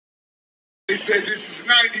They said this is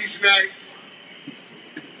 90s night,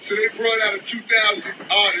 so they brought out a 2000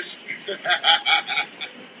 artist.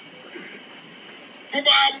 But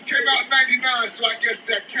my album came out in 99, so I guess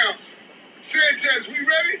that counts. Sanchez, we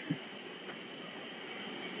ready?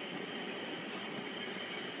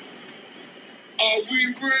 Are we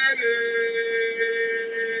ready?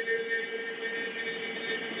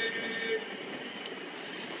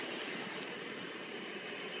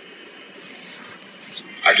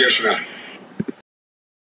 I guess not.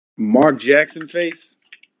 Mark Jackson face?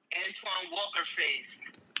 Antoine Walker face.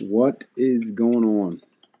 What is going on?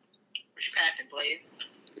 What's cracking, Blade?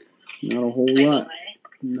 Not a whole lot.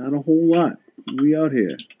 Not a whole lot. We out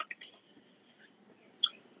here.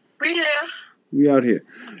 We out here.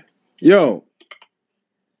 Yo,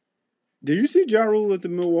 did you see Ja Rule at the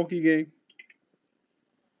Milwaukee game?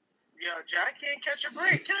 Yo, Ja can't catch a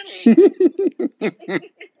break, can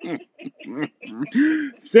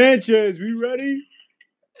he? Sanchez, we ready?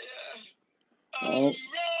 Yeah. Oh.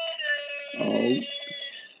 Ready?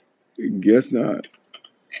 Oh. Guess not.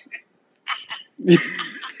 Yo.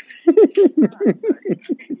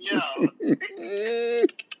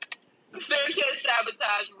 Sanchez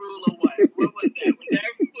sabotage Rule or what? What was that?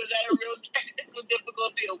 Was that a real technical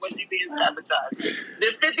difficulty or was he being sabotaged?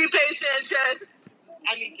 Did 50 pay Sanchez?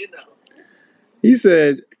 I need to know. He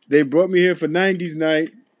said, they brought me here for 90s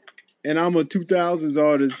night, and I'm a 2000s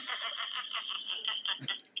artist.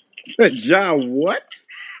 Said, Ja, what?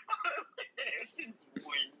 Since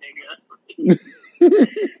when, nigga?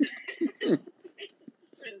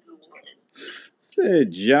 Since when?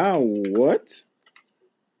 Said, Ja, what?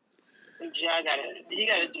 Ja he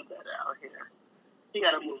gotta do better out here. He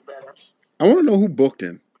gotta move better. I want to know who booked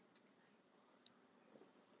him.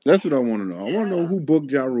 That's what I want to know. I want to know who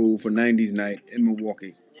booked Ja Rule for 90s night in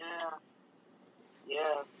Milwaukee.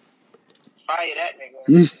 Yeah. Fire that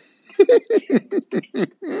nigga.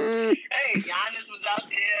 Hey, Giannis was out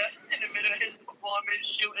there in the middle of his performance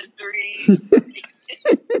shooting threes.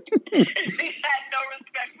 He had no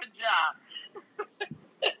respect for Ja.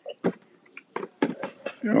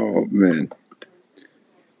 Oh, man.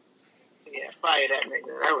 Yeah, fire that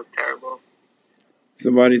nigga. That was terrible.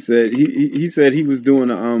 Somebody said he said he was doing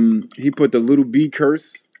he put the Little B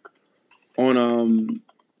curse on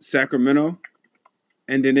Sacramento,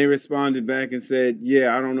 and then they responded back and said,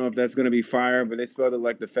 yeah, I don't know if that's gonna be fire, but they spelled it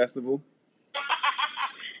like the festival.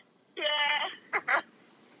 Yeah.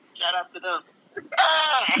 Shout out to them.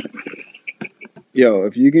 Yo,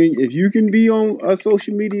 if you can be on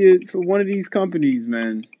social media for one of these companies,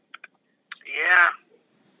 man. Yeah.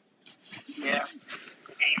 They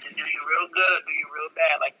either do you real good or do you real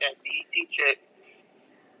bad, like that BET chick.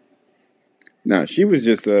 Nah, she was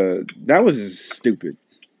just that was just stupid.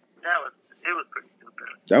 It was pretty stupid.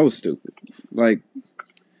 That was stupid. Like,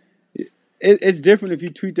 it's different if you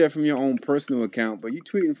tweet that from your own personal account, but you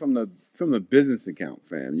tweeting from the business account,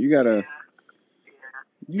 fam. You gotta.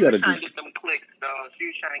 You gotta trying to get them clicks, though. She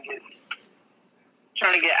was trying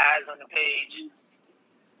to get eyes on the page.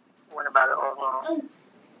 Went about it all wrong.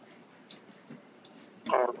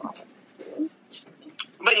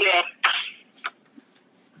 But yeah,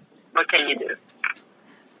 what can you do?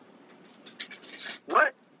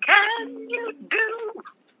 What can you do?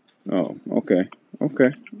 Oh, okay.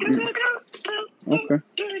 Okay.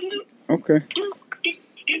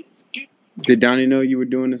 Did Donnie know you were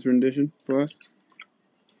doing this rendition for us?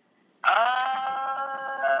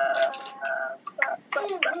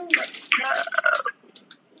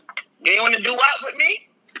 You want to do what with me?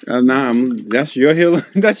 Nah, that's your hill.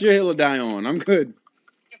 That's your hill to die on. I'm good.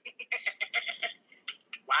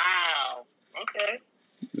 Wow. Okay.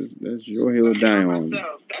 That's your hill to die on.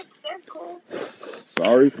 That's cool.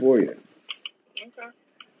 Sorry for you. Okay.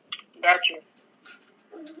 Got you.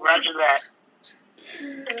 Roger that.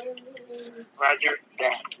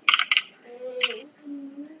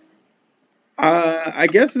 I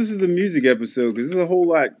guess this is the music episode because there's a whole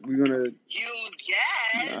lot we're gonna. You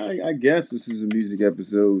guess? I guess this is a music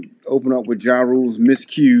episode. Open up with Ja Rule's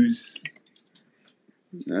miscues.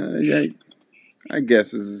 I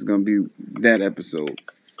guess this is gonna be that episode.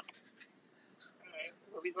 Alright,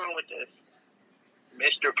 where we going with this,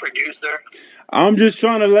 Mr. Producer? I'm just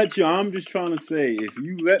trying to say, if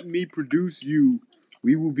you let me produce you,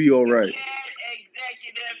 we will be all right. You can't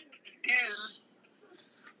executive produce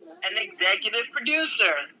an executive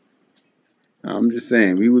producer. I'm just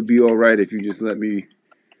saying, we would be all right if you just let me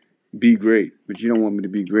be great. But you don't want me to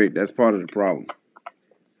be great. That's part of the problem.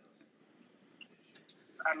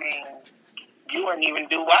 I mean, you wouldn't even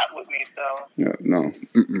do what with me, so. No.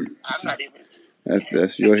 I'm not even.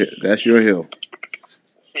 That's your hill.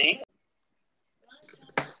 See?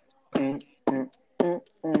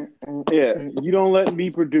 Yeah, you don't let me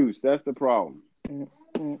produce. That's the problem.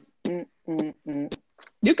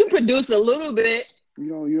 You can produce a little bit.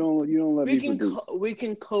 You don't let me produce. We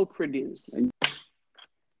can co-produce.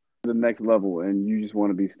 The next level, and you just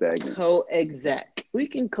want to be stagnant. Co-exec. We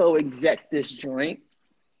can co-exec this joint.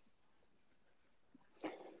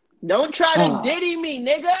 Don't try to diddy me,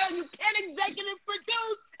 nigga. You can't executive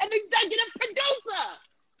produce an executive producer.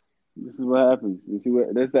 This is what happens. You see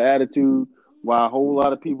what? That's the attitude. Why a whole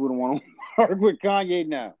lot of people don't want to work with Kanye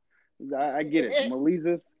now. I get it.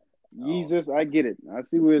 Malizus, Yeezus, I get it. I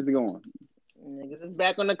see where it's going. Niggas is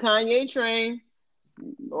back on the Kanye train.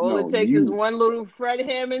 All it takes is one little Fred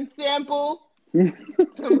Hammond sample, the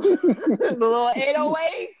little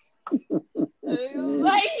 808s.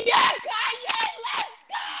 Like, yeah, Kanye, let's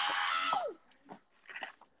go!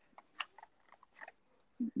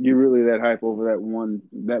 You really that hype over that one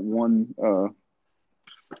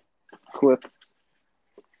clip?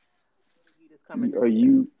 Are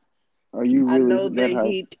you really I know that the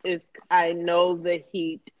hype? I know the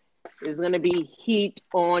heat is gonna be heat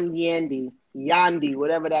on Yandi,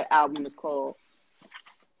 whatever that album is called.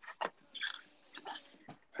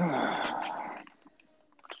 But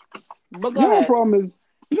go ahead.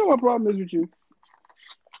 You know what problem is with you?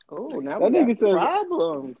 Oh, now that we nigga got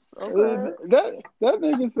problems. Okay. That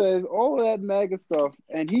nigga says all of that MAGA stuff,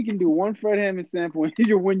 and he can do one Fred Hammond sample, and he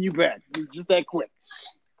can win you back just that quick.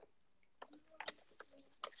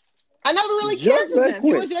 I never really canceled him.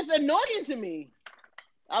 He was just annoying to me.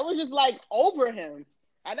 I was just like over him.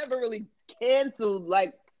 I never really canceled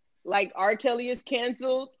like R. Kelly is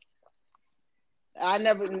canceled. I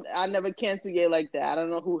never canceled Ye like that. I don't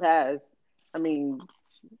know who has. I mean,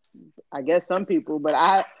 I guess some people, but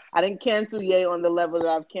I didn't cancel Ye on the level that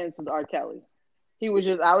I've canceled R. Kelly. I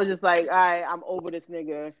was just like, all right, I'm over this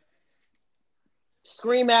nigga.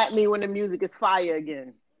 Scream at me when the music is fire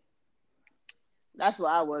again. That's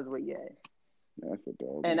what I was with Ye. That's a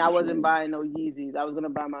dog. And I wasn't buying no Yeezys. I was gonna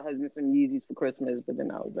buy my husband some Yeezys for Christmas, but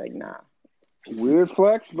then I was like, nah. Weird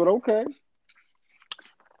flex, but okay.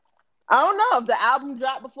 I don't know if the album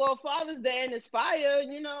dropped before Father's Day and it's fire.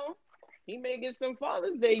 He may get some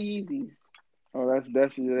Father's Day Yeezys. Oh,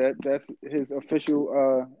 that's his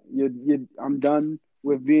official. I'm done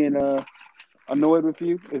with being annoyed with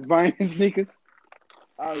you. Is buying his sneakers.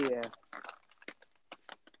 Oh yeah,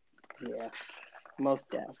 most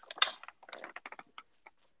definitely.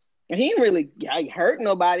 He didn't really hurt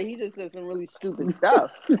nobody. He just said some really stupid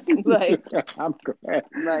stuff. Like, I'm glad.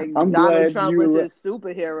 Like I'm Donald glad Trump was his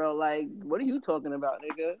superhero. Like, what are you talking about,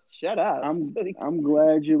 nigga? Shut up. I'm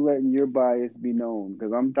glad you're letting your bias be known,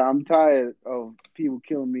 because I'm tired of people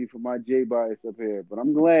killing me for my J bias up here. But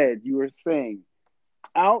I'm glad you are saying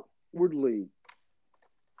outwardly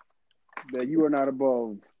that you are not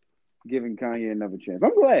above giving Kanye another chance.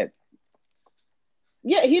 I'm glad.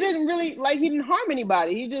 Yeah, he didn't harm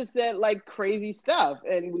anybody. He just said like crazy stuff.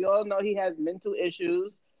 And we all know he has mental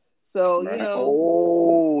issues. So, right.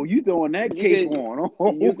 Oh, you throwing that cape on.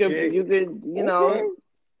 You could, he didn't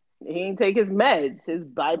take his meds. His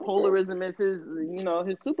bipolarism is his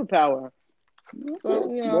superpower.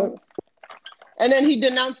 So, and then he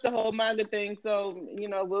denounced the whole MAGA thing. So,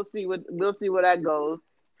 we'll see where that goes.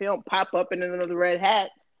 If he don't pop up in another red hat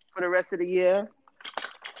for the rest of the year.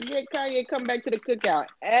 Get Kanye come back to the cookout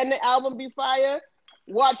and the album be fire.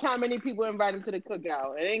 Watch how many people invite him to the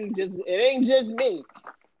cookout. It ain't just me.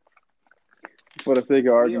 For the sake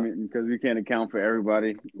of argument, because we can't account for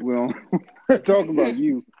everybody, we don't talk about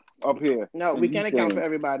you up here. No, we can't account for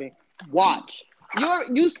everybody. Watch.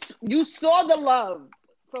 You saw the love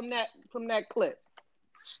from that clip.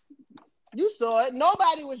 You saw it.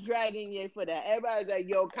 Nobody was dragging Ye for that. Everybody's like,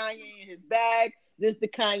 yo, Kanye in his bag. This the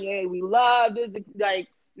Kanye we love. This the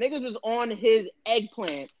niggas was on his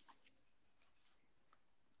eggplant.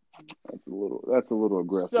 That's a little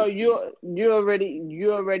aggressive. So you already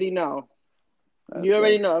know. You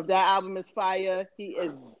already know if that album is fire, he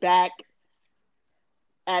is back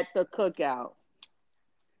at the cookout.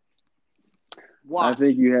 Watch. I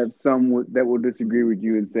think you have some that will disagree with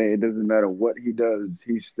you and say it doesn't matter what he does,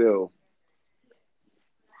 he's still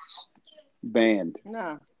banned.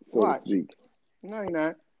 Nah, so watch. to speak. No, you're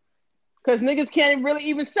not. Because niggas can't really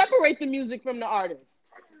even separate the music from the artist.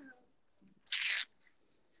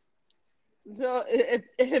 So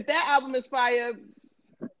if that album is fire,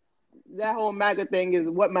 that whole MAGA thing is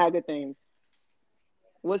what MAGA thing?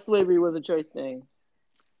 What slavery was a choice thing?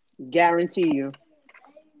 Guarantee you.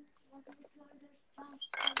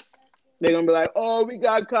 They're going to be like, oh, we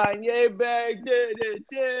got Kanye back.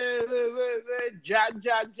 Jock.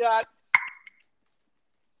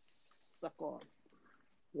 Suck on.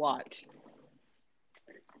 Watch.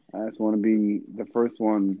 I just want to be the first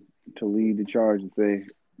one to lead the charge and say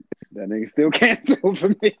that nigga still canceled for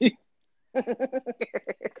me.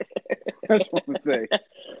 I just want to say,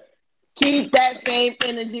 keep that same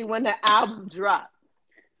energy when the album drops.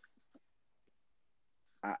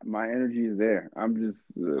 My energy is there. I'm just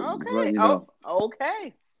okay. letting you know.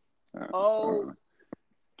 Okay.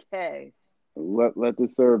 Okay. Let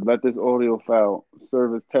this audio file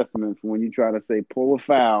serve as testament for when you try to say pull a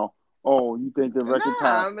foul. Oh, you think the record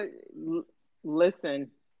top?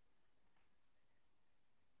 Listen,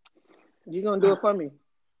 you gonna do it for me?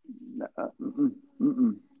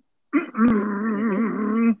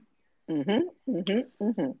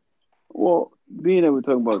 Well, being that we're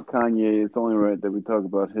talking about Kanye, it's only right that we talk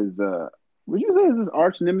about his. Would you say is his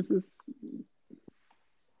arch nemesis?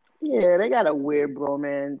 Yeah, they got a weird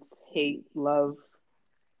bromance, hate, love.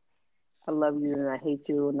 I love you and I hate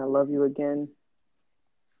you and I love you again.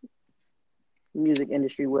 Music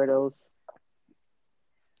industry weirdos.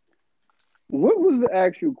 What was the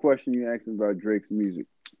actual question you asked me about Drake's music?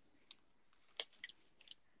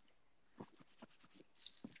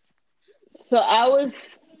 So I was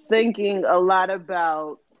thinking a lot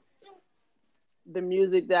about the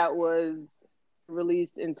music that was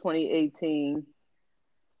released in 2018.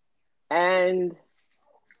 And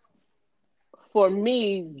for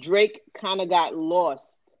me, Drake kind of got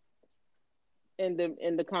lost in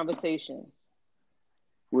the conversation.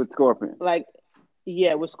 With Scorpion. Like,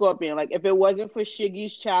 yeah, with Scorpion. Like, if it wasn't for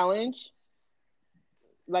Shiggy's challenge,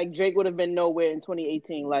 like, Drake would have been nowhere in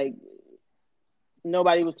 2018. Like,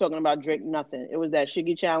 nobody was talking about Drake, nothing. It was that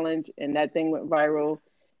Shiggy challenge, and that thing went viral,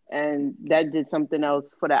 and that did something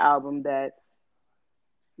else for the album that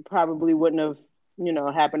probably wouldn't have,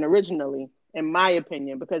 happened originally, in my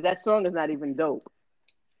opinion, because that song is not even dope.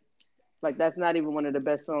 Like, that's not even one of the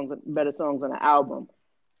better songs on the album.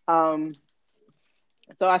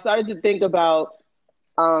 So I started to think about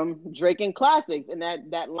Drake and classics, and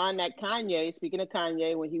that line that Kanye, speaking of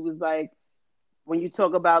Kanye, when he was like, when you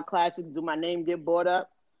talk about classics, do my name get brought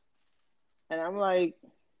up? And I'm like,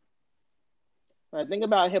 when I think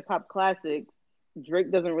about hip hop classics,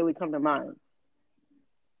 Drake doesn't really come to mind.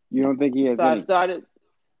 You don't think he has any? I started,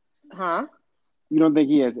 You don't think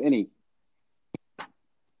he has any?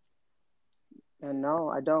 And no,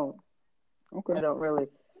 I don't. Okay. I don't really.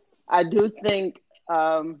 I do think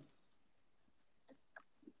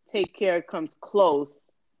Take Care comes close.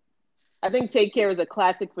 I think Take Care is a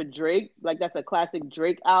classic for Drake. Like, that's a classic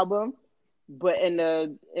Drake album. But in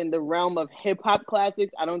the realm of hip hop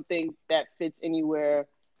classics, I don't think that fits anywhere.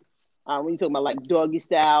 When you talk about like Doggy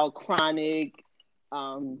Style, Chronic,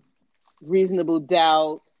 Reasonable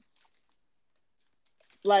Doubt,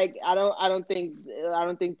 like I don't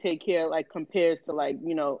think Take Care like compares to like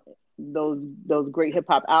those great hip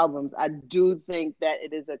hop albums. I do think that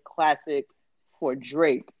it is a classic for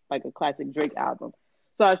Drake, like a classic Drake album.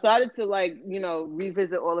 So I started to like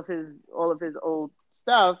revisit all of his old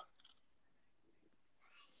stuff.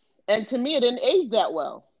 And to me, it didn't age that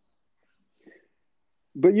well.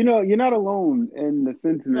 But you're not alone in the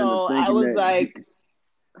sentiment of thinking I was that. Like,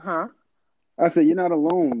 I said you're not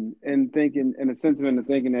alone in the sentiment of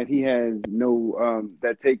thinking that he has no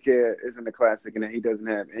that Take Care isn't a classic and that he doesn't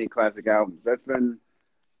have any classic albums. That's been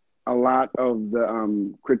a lot of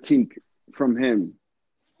the critique from him,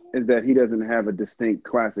 is that he doesn't have a distinct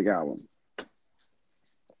classic album.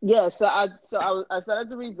 Yeah, so I started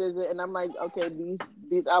to revisit, and I'm like, okay,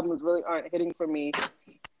 these albums really aren't hitting for me.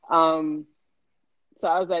 So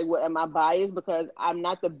I was like, well, am I biased because I'm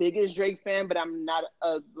not the biggest Drake fan, but I'm not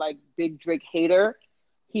a like big Drake hater.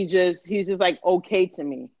 He's just like okay to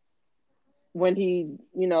me. When he's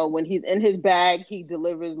in his bag, he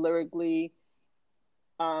delivers lyrically.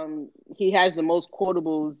 He has the most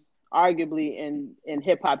quotables arguably in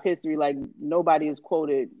hip hop history. Like, nobody is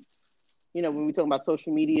quoted. When we talk about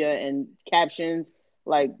social media and captions,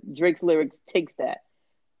 like Drake's lyrics takes that.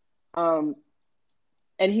 And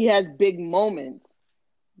he has big moments,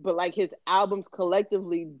 but like his albums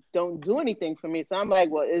collectively don't do anything for me. So I'm like,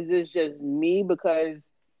 well, is this just me because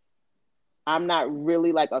I'm not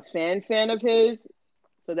really like a fan of his?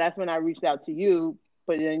 So that's when I reached out to you.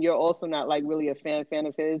 But then you're also not like really a fan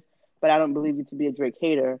of his, but I don't believe you to be a Drake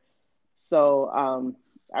hater. So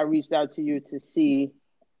I reached out to you to see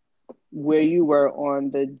where you were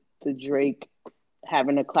on the Drake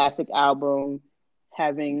having a classic album,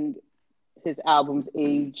 having his albums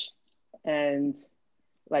age, and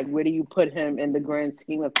like, where do you put him in the grand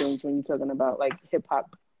scheme of things when you're talking about like hip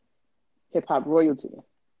hop royalty?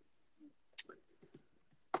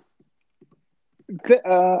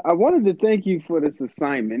 I wanted to thank you for this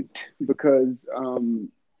assignment because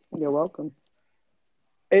you're welcome.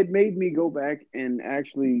 it made me go back and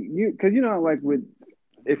actually because like with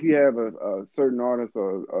if you have a certain artist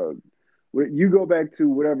or you go back to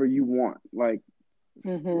whatever you want, like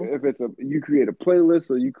if it's you create a playlist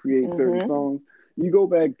or you create certain songs, you go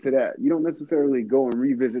back to that. You don't necessarily go and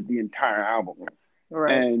revisit the entire album.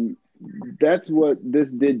 Right. And that's what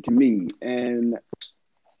this did to me. And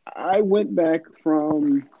I went back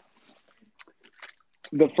from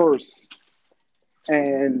the first,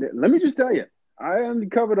 and let me just tell you, I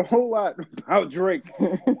uncovered a whole lot about Drake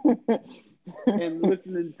and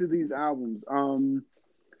listening to these albums.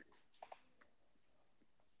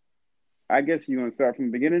 I guess you're gonna start from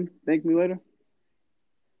the beginning. Thank Me Later.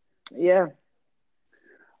 Yeah.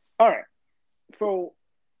 All right. So,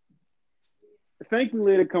 Thank Me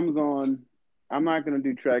Later comes on. I'm not gonna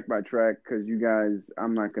do track by track because you guys,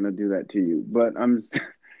 I'm not gonna do that to you. But I'm just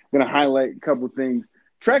gonna highlight a couple things.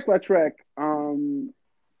 Track by track.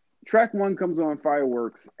 Track one comes on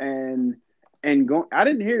Fireworks, and I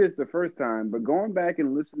didn't hear this the first time, but going back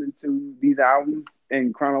and listening to these albums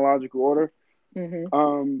in chronological order,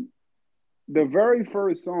 the very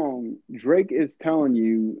first song, Drake is telling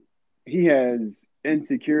you he has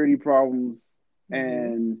insecurity problems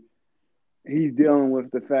and he's dealing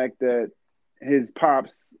with the fact that his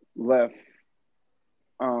pops left.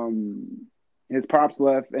 His pops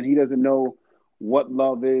left, and he doesn't know what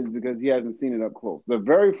love is because he hasn't seen it up close. The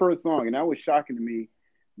very first song, and that was shocking to me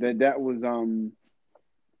that was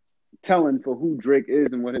telling for who Drake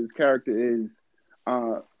is and what his character is.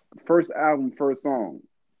 First album, first song.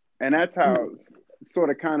 And that's how sort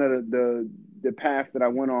of kind of the path that I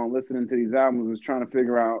went on listening to these albums was trying to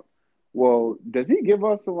figure out, well, does he give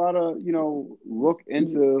us a lot of, look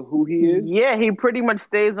into who he is? Yeah, he pretty much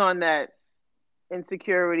stays on that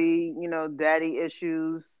insecurity, daddy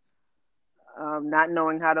issues, not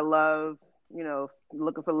knowing how to love,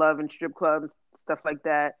 looking for love in strip clubs, stuff like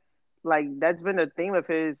that. Like, that's been a theme of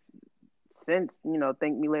his since,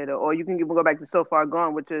 Thank Me Later. Or you can even go back to So Far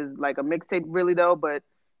Gone, which is like a mixtape really though, but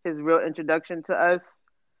his real introduction to us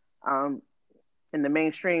in the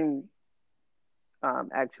mainstream,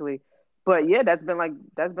 actually. But yeah, that's been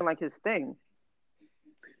like his thing.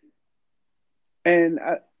 And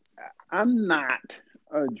I'm not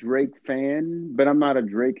a Drake fan, but I'm not a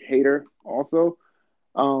Drake hater also.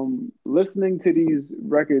 Listening to these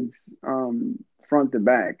records front to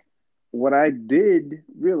back, what I did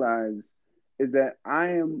realize is that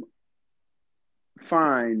I am a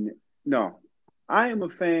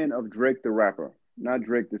fan of Drake the rapper, not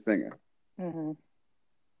Drake the singer.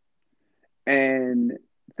 And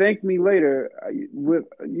Thank Me Later, with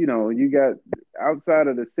you got outside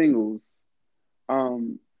of the singles,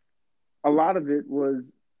 a lot of it was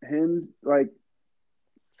him like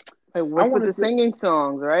what's with the singing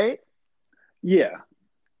songs, right? Yeah.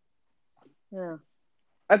 Yeah.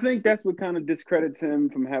 I think that's what kind of discredits him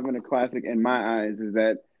from having a classic in my eyes is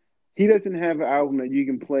that he doesn't have an album that you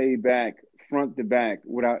can play back front to back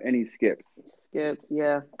without any skips. Skips,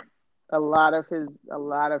 yeah. A lot of his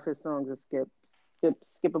songs are skips.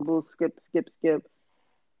 Skippable, skip.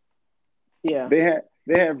 Yeah. They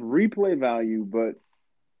have replay value, but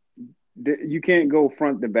you can't go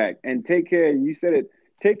front to back. And Take Care, you said it,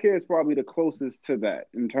 Take Care is probably the closest to that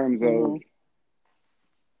in terms of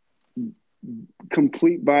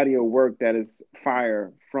complete body of work that is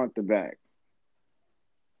fire front to back.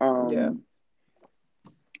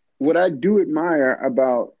 What I do admire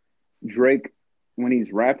about Drake when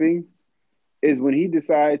he's rapping is when he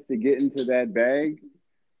decides to get into that bag.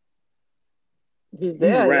 He's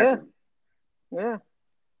there, yeah.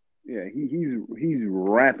 Yeah, he's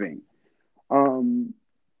rapping. I'm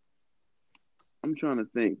trying to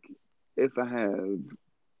think if I have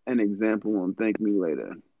an example on Thank Me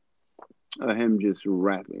Later of him just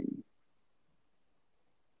rapping.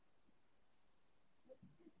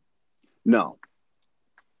 No.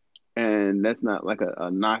 And that's not like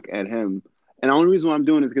a knock at him. And the only reason why I'm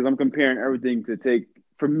doing it is because I'm comparing everything to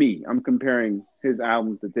I'm comparing his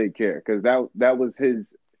albums to Take Care. Because that was his,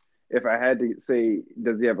 if I had to say,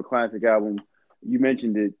 does he have a classic album? You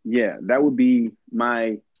mentioned it. Yeah, that would be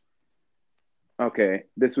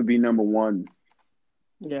this would be number one.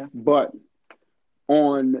 Yeah. But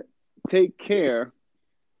on Take Care,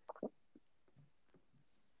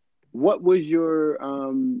 what was your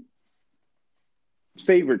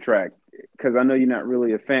favorite track? Because I know you're not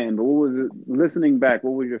really a fan, but what was it? Listening back,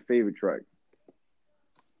 what was your favorite track?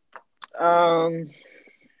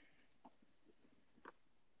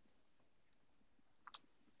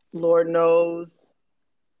 Lord knows.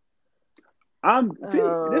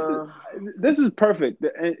 This is perfect.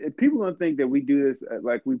 And people don't think that we do this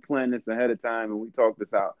like we plan this ahead of time and we talk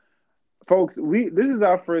this out. folks, this is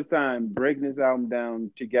our first time breaking this album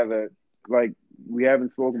down together. Like, we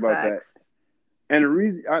haven't spoken about that. Facts. And the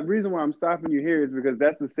reason why I'm stopping you here is because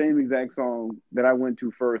that's the same exact song that I went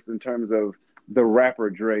to first in terms of the rapper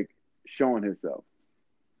Drake showing himself.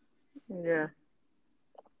 Yeah.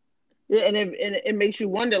 Yeah, and it makes you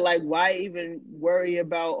wonder, like, why even worry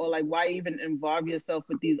about, or like, why even involve yourself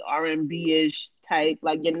with these R&B-ish type?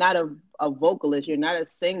 Like, you're not a vocalist, you're not a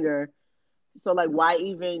singer, so like, why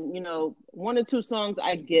even, one or two songs?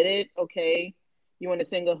 I get it, okay. You want to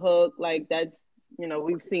sing a hook, like that's,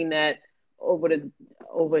 we've seen that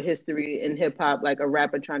over history in hip hop, like a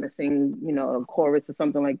rapper trying to sing, a chorus or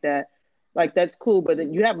something like that. Like that's cool, but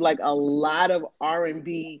you have like a lot of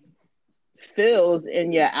R&B feels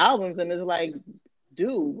in your albums, and it's like,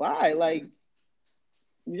 dude, why? Like,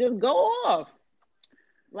 you just go off.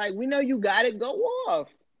 Like, we know you got it, go off.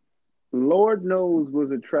 Lord Knows was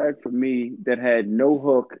a track for me that had no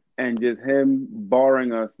hook and just him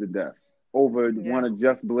barring us to death over one of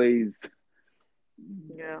Just Blaze.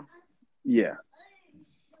 Yeah. Yeah.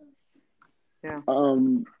 Yeah.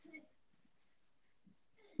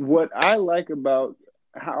 What I like about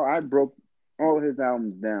how I broke all of his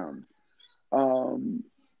albums down.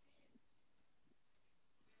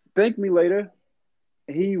 Thank Me Later,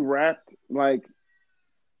 he rapped like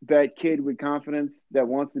that kid with confidence that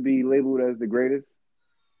wants to be labeled as the greatest.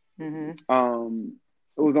 Mm-hmm.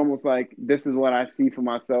 It was almost like, this is what I see for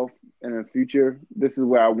myself in the future. This is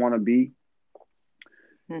where I want to be.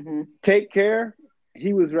 Mm-hmm. Take Care,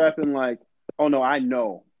 he was rapping like, oh no, I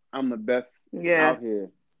know I'm the best out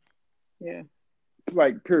here. Yeah.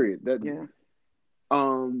 Like, period.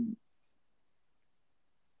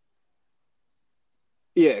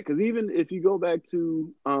 Yeah, because even if you go back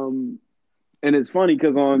to and it's funny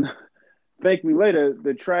because on Thank Me Later,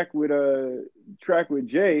 the track with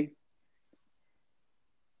Jay,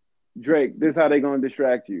 Drake, this how they gonna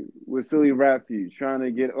distract you with silly rap views, trying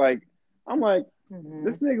to get like, I'm like,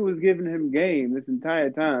 this nigga was giving him game this entire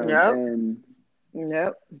time, and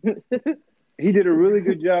he did a really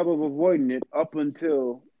good job of avoiding it up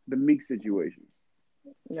until the Meek situation.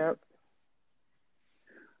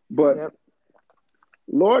 But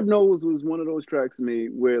Lord Knows was one of those tracks to me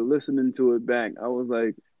where listening to it back, I was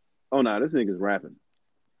like, oh no, this nigga's rapping.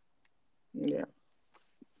 Yeah.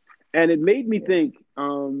 And it made me think,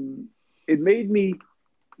 it made me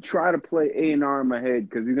try to play A&R in my head,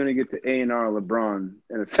 because we're going to get to A&R LeBron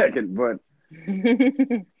in a second, but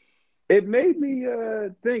it made me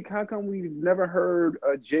think, how come we've never heard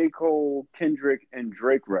a J. Cole, Kendrick, and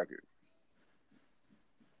Drake record?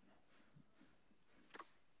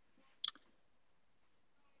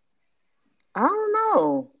 I don't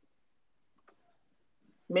know.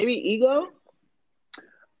 Maybe Ego?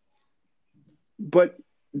 But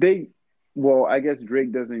I guess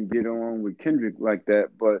Drake doesn't get on with Kendrick like that,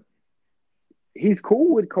 but he's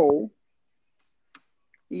cool with Cole.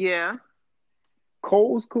 Yeah.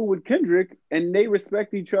 Cole's cool with Kendrick, and they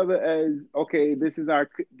respect each other as, okay, this is our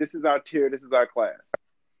tier, this is our class.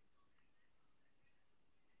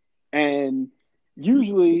 And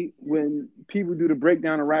usually when people do the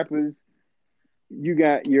breakdown of rappers, you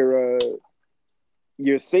got your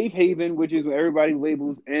safe haven, which is what everybody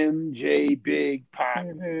labels MJ, Big, Pop.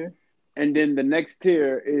 Mm-hmm. And then the next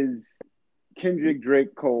tier is Kendrick,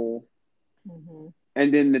 Drake, Cole. Mm-hmm.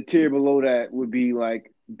 And then the tier below that would be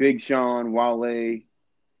like Big Sean, Wale,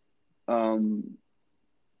 some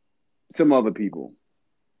other people.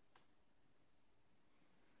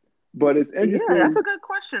 But it's interesting. Yeah, that's a good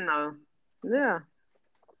question, though. Yeah.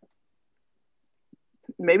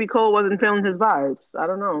 Maybe Cole wasn't feeling his vibes. I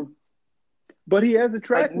don't know. But he has a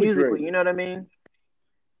track like musically, Drake. You know what I mean?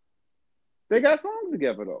 They got songs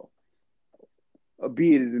together, though. A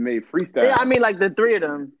beat is made freestyle. Yeah, I mean, like the three of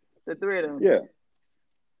them. Yeah.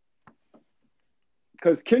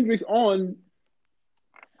 Because Kendrick's on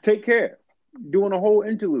Take Care, doing a whole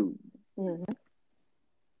interlude. Mm-hmm.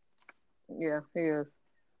 Yeah, he is.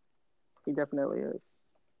 He definitely is.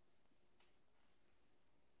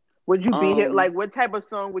 Would you be here? Like, what type of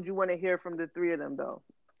song would you want to hear from the three of them, though?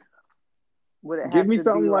 Would it give me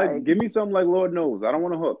something like Lord Knows. I don't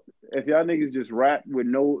want to hook. If y'all niggas just rap with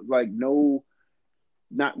no,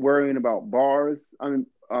 not worrying about bars. I mean,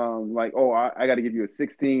 like, oh, I got to give you a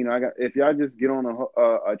 16. If y'all just get on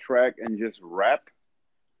a track and just rap.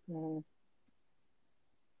 Mm-hmm.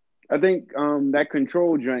 I think that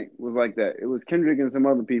Control joint was like that. It was Kendrick and some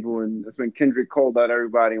other people, and that's when Kendrick called out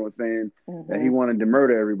everybody and was saying that he wanted to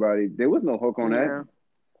murder everybody. There was no hook on that.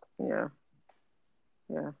 Yeah.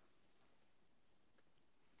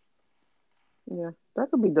 Yeah, that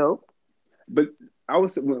could be dope. But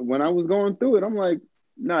when I was going through it, I'm like,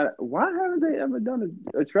 Why haven't they ever done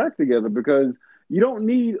a track together? Because you don't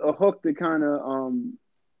need a hook to kind of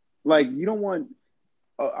like you don't want.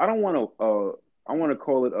 I don't want to. I want to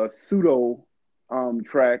call it a pseudo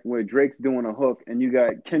track where Drake's doing a hook and you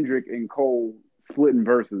got Kendrick and Cole splitting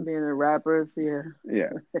verses. Being the rappers, yeah. Yeah.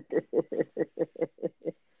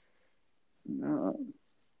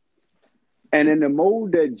 And in the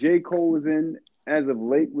mode that J. Cole is in as of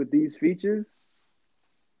late with these features,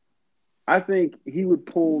 I think he would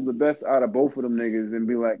pull the best out of both of them niggas and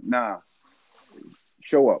be like, nah,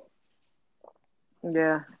 show up.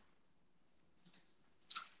 Yeah.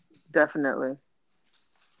 Definitely.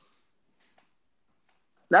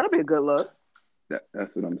 That'll be a good look.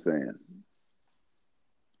 That's what I'm saying.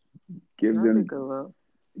 Give That'll them be a good look.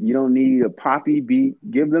 You don't need a poppy beat.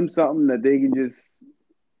 Give them something that they can just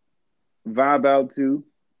vibe out to.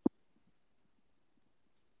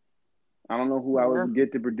 I don't know who I would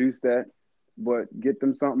get to produce that, but get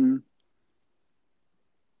them something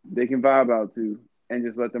they can vibe out to and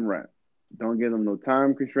just let them rap. Don't give them no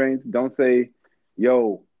time constraints. Don't say,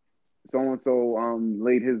 yo, so-and-so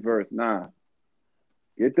laid his verse. Nah.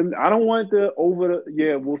 Get them. I don't want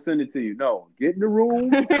we'll send it to you. No. Get in the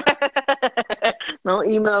room.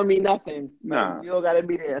 Don't email me nothing. Nah. You all gotta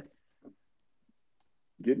be there.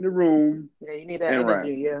 Get in the room. Yeah, you need that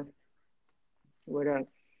energy, yeah. Whatever.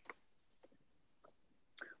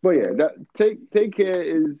 But yeah, Take Care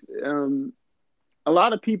is a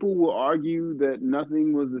lot of people will argue that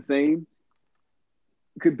Nothing Was the Same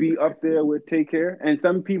could be up there with Take Care. And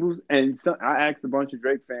I asked a bunch of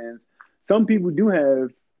Drake fans, some people do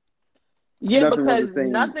have because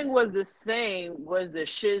Nothing Was the Same was the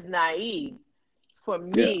Shiz Naive for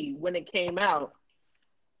me when it came out.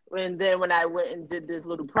 And then when I went and did this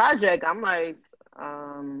little project, I'm like,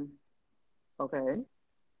 okay.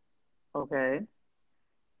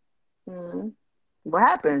 What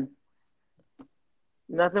happened?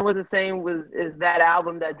 Nothing Was the Same is that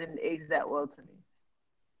album that didn't age that well to me.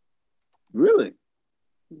 Really?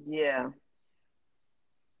 Yeah.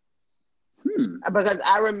 Because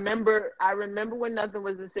I remember when Nothing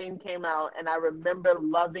Was the Same came out, and I remember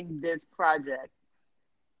loving this project.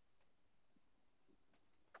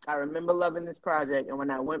 And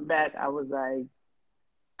when I went back, I was like,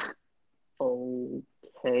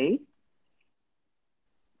 okay.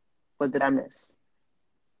 What did I miss?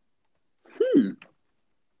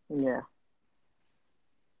 Yeah.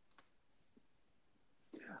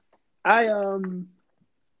 I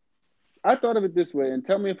thought of it this way, and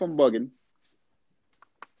tell me if I'm bugging.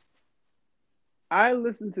 I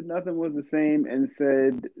listened to Nothing Was the Same and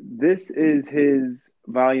said, this is his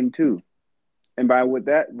volume 2. And by what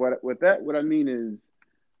I mean is,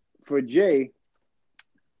 for Jay,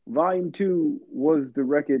 volume 2 was the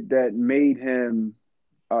record that made him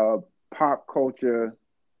a pop culture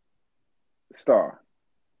star.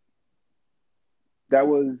 That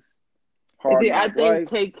was Hard Knock I think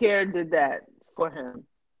Take Care did that for him.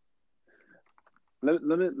 Let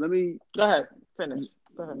me go ahead. Finish.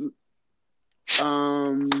 Go ahead.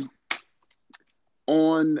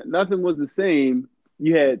 On Nothing Was the Same,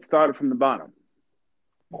 you had Started From the Bottom.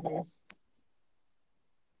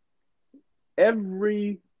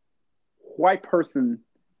 Every white person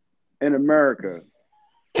in America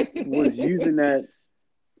was using that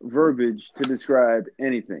verbiage to describe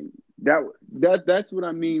anything. That's what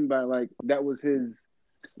I mean by like that was his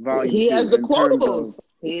volume. He has the quotables.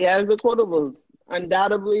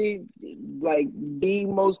 Undoubtedly, like the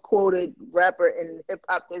most quoted rapper in hip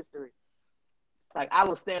hop history. Like I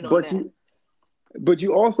will stand on that. But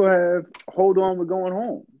you also have Hold On, We're Going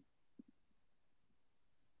Home.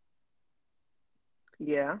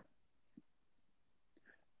 Yeah.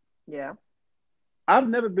 I've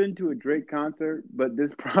never been to a Drake concert, but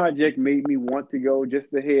this project made me want to go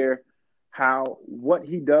just to hear what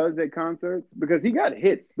he does at concerts, because he got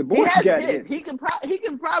hits. The boy got hits. He can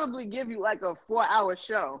probably give you like a 4-hour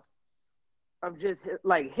show of just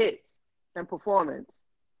like hits and performance.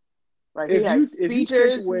 Like he has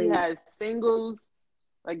features, he has singles.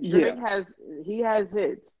 Like Drake has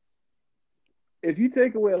hits. If you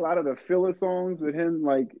take away a lot of the filler songs with him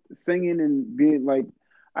like singing and being like,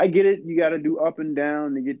 I get it, you got to do up and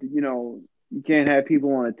down to get to, you can't have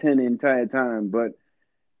people on a 10 the entire time, but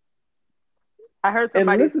I heard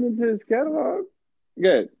somebody listening to his catalog.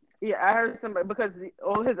 Good. Yeah, I heard somebody, because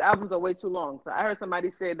all his albums are way too long. So I heard somebody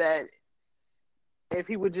say that if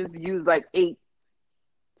he would just use like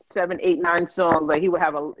 7, 8, 9 songs, like he would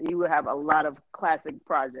have a lot of classic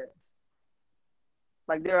projects.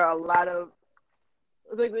 Like there are a lot of,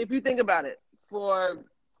 like if you think about it, for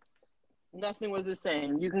Nothing Was the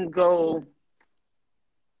Same, you can go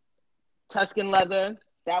Tuscan Leather.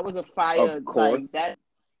 That was a fire. Of course. Like that.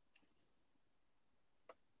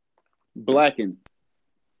 Blackened.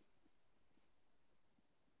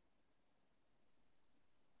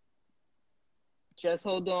 Just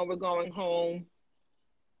Hold On, We're Going Home.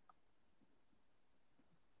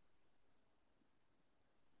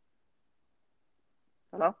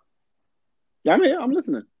 Hello? Yeah, I'm here. I'm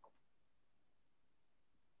listening.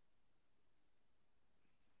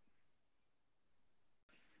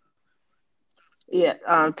 Yeah,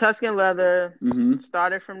 Tuscan Leather. Mm-hmm.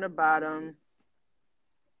 Started from the bottom.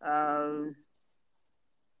 Hold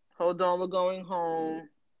On, We're Going Home.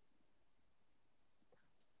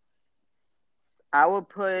 I would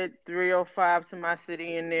put 305 to My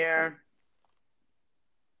City in there.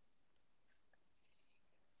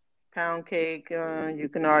 Pound Cake, you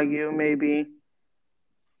can argue, maybe.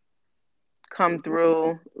 Come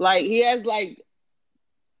Through. Like, he has, like,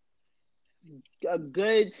 a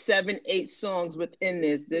good 7-8 songs within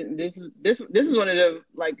this. This is one of the,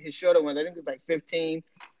 like, his shorter ones. I think it's, like, 15.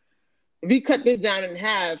 If you cut this down in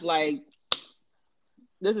half, like,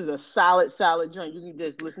 this is a solid joint. You can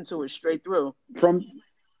just listen to it straight through.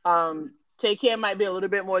 Take Care might be a little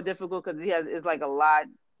bit more difficult because it's like a lot.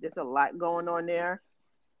 There's a lot going on there.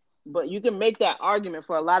 But you can make that argument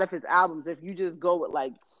for a lot of his albums. If you just go with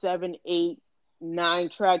like 7, 8, 9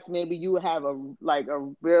 tracks, maybe you would have a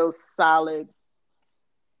real solid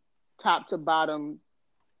top to bottom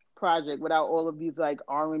project without all of these like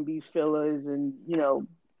R&B fillers and, you know,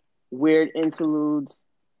 weird interludes.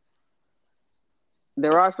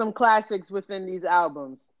 There are some classics within these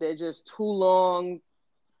albums. They're just too long.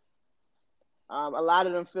 A lot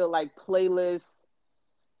of them feel like playlists.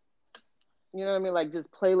 You know what I mean? Like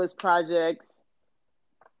just playlist projects.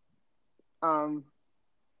 If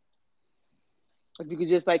you could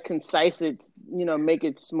just like concise it, you know, make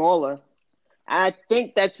it smaller. I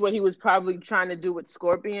think that's what he was probably trying to do with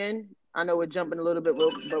Scorpion. I know we're jumping a little bit, but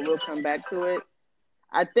we'll come back to it.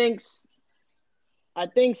 I think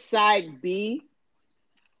Side B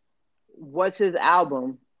was his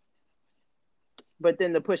album, but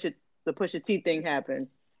then the Pusha T thing happened,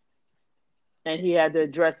 and he had to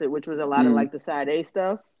address it, which was a lot of like the Side A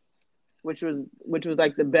stuff, which was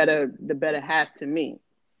like the better half to me.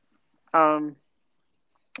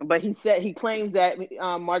 But he claims that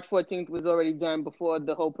March 14th was already done before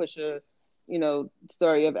the whole Pusha, you know,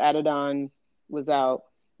 story of Adidon was out.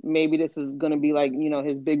 Maybe this was going to be like, you know,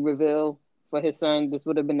 his big reveal for his son. This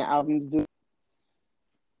would have been the album's due.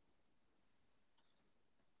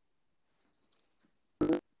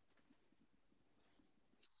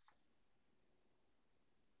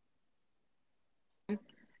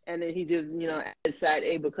 And then he just, you know, added Side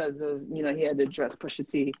A because of, you know, he had to address Pusha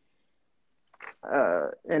T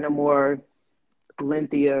in a more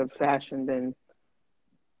lengthier fashion than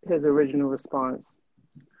his original response.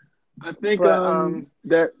 I think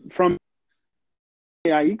that from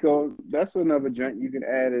Aiko, that's another joint you can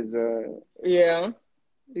add as a yeah,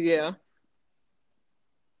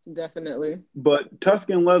 definitely. But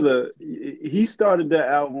Tuscan Leather, he started that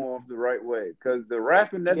album off the right way because the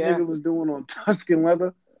rapping that nigga was doing on Tuscan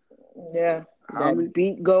Leather. Yeah,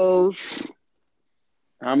 beat goes.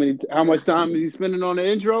 How much time is he spending on the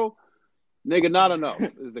intro? Nigga, not enough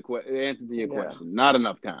is the answer to your question. Not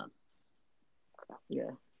enough time.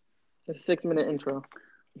 Yeah. A 6-minute intro,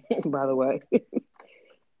 by the way.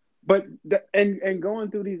 But and going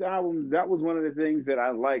through these albums, that was one of the things that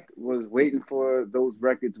I liked, was waiting for those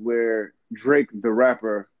records where Drake, the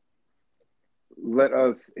rapper, let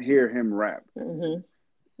us hear him rap.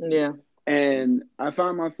 Mm-hmm. Yeah. And I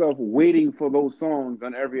found myself waiting for those songs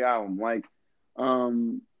on every album. Like,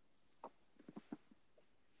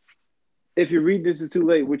 If You Read This Is Too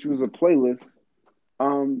Late, which was a playlist,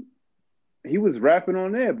 he was rapping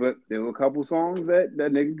on there, but there were a couple songs that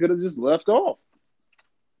nigga could have just left off.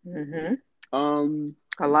 Mm-hmm.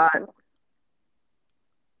 A lot.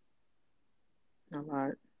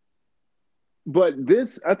 But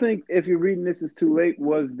this, I think, If You're Reading This Is Too Late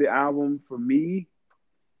was the album for me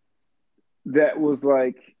that was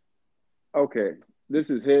like, okay, this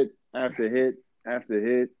is hit after hit after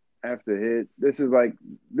hit after hit. This was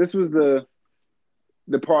the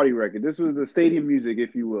party record. This was the stadium music,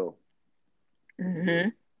 if you will. Mm-hmm.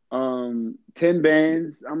 10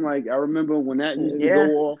 bands. I'm like, I remember when that used to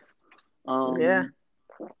go off.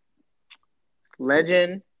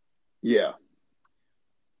 Legend. Yeah.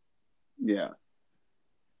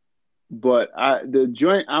 But the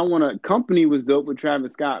joint Company was dope with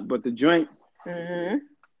Travis Scott, but the joint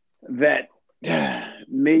that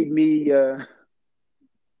made me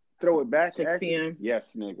throw it back 6 p.m.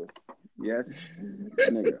 Yes, nigga. Yes,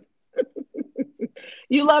 nigga.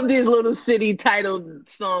 You love these little city titled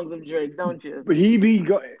songs of Drake, don't you? But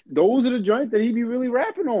those are the joints that he be really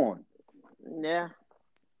rapping on. Yeah.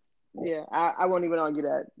 Yeah, I won't even argue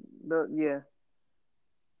that.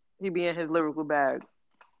 He be in his lyrical bag.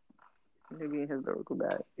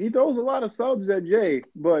 He throws a lot of subs at Jay,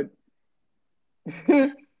 but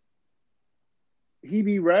he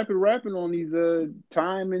be rapping on these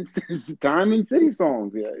time and city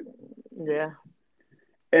songs. Yeah.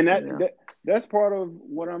 And that's part of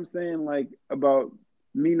what I'm saying, like, about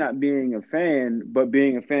me not being a fan, but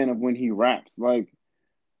being a fan of when he raps. Like,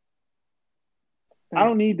 I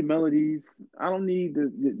don't need the melodies. I don't need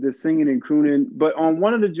the singing and crooning. But on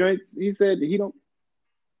one of the joints, he said he don't.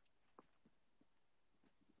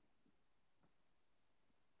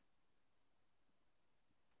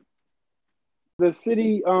 The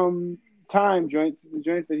city time joints, the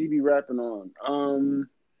joints that he be rapping on.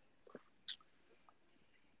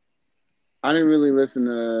 I didn't really listen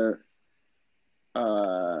to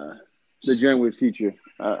the joint with Future.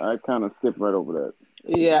 I kind of skipped right over that.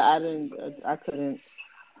 Yeah, I couldn't.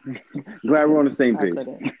 Glad we're on the same page.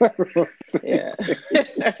 Yeah.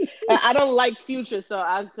 I don't like Future, so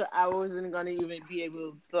I wasn't gonna even be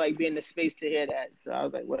able to like be in the space to hear that. So I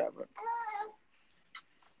was like, whatever.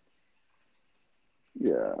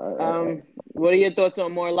 Yeah. What are your thoughts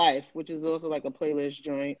on More Life, which is also like a playlist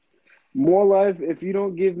joint? More Life, if you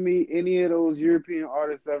don't give me any of those European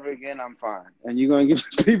artists ever again, I'm fine. And you're going to get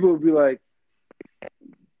people who be like,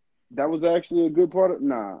 that was actually a good part of...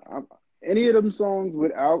 Nah. Any of them songs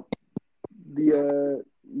without the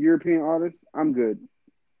European artists, I'm good.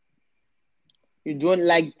 You don't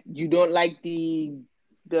like the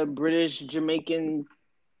British, Jamaican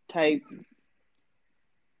type,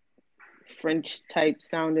 French type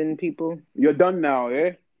sounding people? You're done now,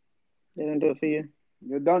 eh? They don't do it for you?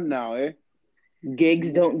 You're done now, eh?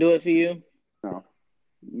 Gigs don't do it for you? No,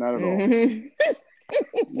 not at all.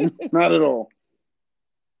 Not at all.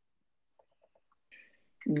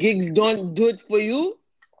 Gigs don't do it for you?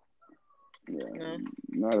 Yeah, no.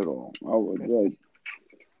 Not at all. I would like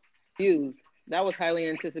Views. That was highly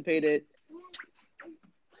anticipated.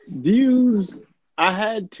 Views. I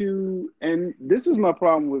had to, and this was my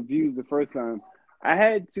problem with Views the first time. I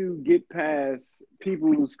had to get past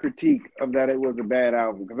people's critique of that it was a bad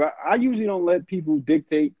album, because I usually don't let people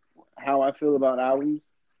dictate how I feel about albums.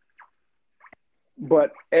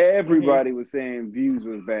 But everybody was saying Views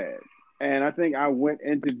was bad. And I think I went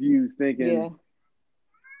into Views thinking,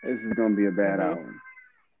 this is going to be a bad album.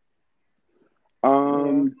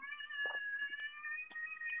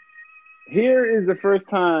 Here is the first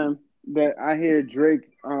time that I hear Drake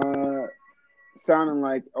sounding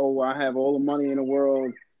like, oh, I have all the money in the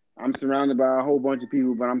world. I'm surrounded by a whole bunch of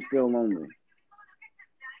people, but I'm still lonely.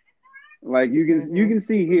 Like, you can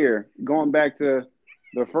see here, going back to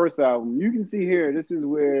the first album, you can see here, this is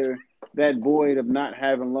where that void of not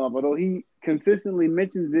having love, although he consistently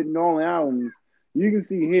mentions it in all the albums, you can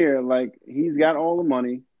see here, like, he's got all the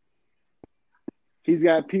money. He's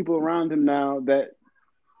got people around him now that,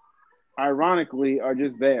 ironically, are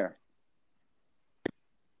just there.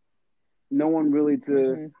 No one really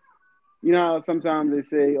to... You know how sometimes they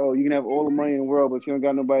say, oh, you can have all the money in the world, but you don't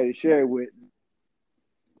got nobody to share it with.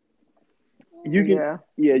 You can,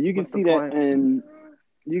 you can see that, and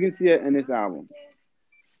you can see that in this album.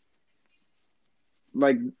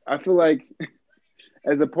 Like, I feel like,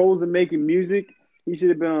 as opposed to making music, he should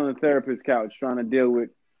have been on a therapist's couch trying to deal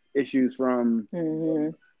with issues from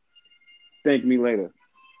Thank Me Later.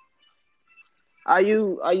 Are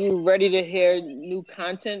you ready to hear new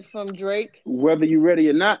content from Drake? Whether you're ready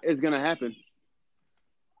or not, it's gonna happen.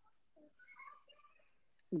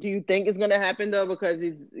 Do you think it's gonna happen though? Because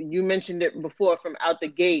you mentioned it before from out the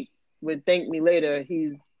gate with Thank Me Later.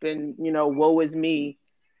 He's been, woe is me,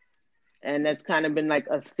 and that's kind of been like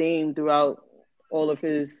a theme throughout all of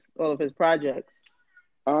his projects.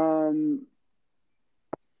 No,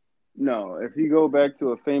 if you go back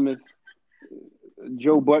to a famous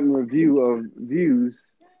Joe Budden review of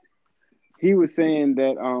Views, he was saying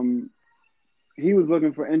that he was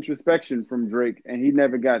looking for introspection from Drake, and he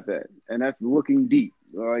never got that. And that's looking deep.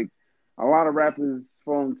 Like, a lot of rappers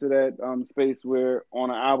fall into that space where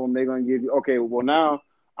on an album they're going to give you, okay, well, now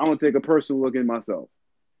I'm going to take a personal look at myself.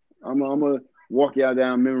 I'm going to walk y'all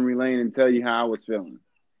down memory lane and tell you how I was feeling.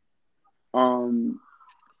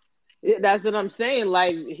 That's what I'm saying.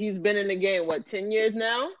 Like, he's been in the game, 10 years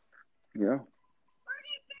now? Yeah.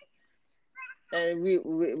 And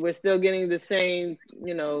we're still getting the same,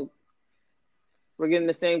 we're getting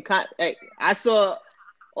the same I saw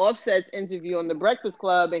Offset's interview on The Breakfast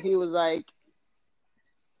Club, and he was like,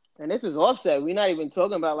 and this is Offset, we're not even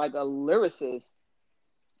talking about like a lyricist.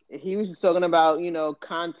 he was just talking about,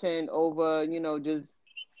 content over, just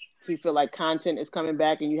he feel like content is coming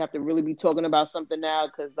back and you have to really be talking about something now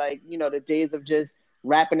because, like, the days of just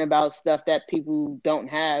rapping about stuff that people don't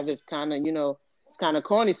have is kind of, it's kind of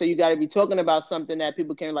corny. So you got to be talking about something that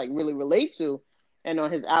people can, like, really relate to. And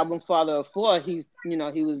on his album Father of Four, he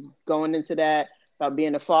was going into that about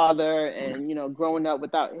being a father and, growing up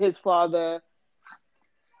without his father.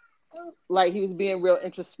 Like, he was being real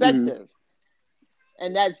introspective.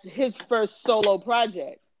 And that's his first solo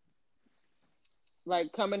project.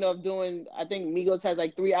 Like, coming off doing, I think Migos has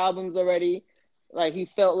like 3 albums already. Like, he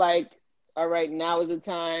felt like, all right, now is the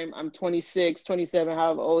time. I'm 26, 27,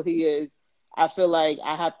 however old he is. I feel like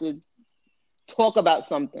I have to talk about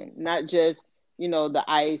something, not just, the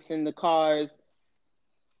ice and the cars.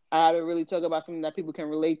 I have to really talk about something that people can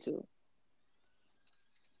relate to.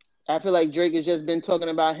 I feel like Drake has just been talking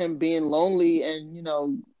about him being lonely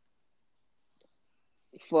and,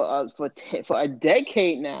 for a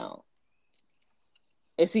decade now.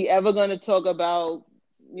 Is he ever going to talk about,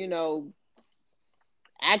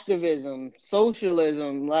 activism,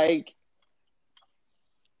 socialism? Like,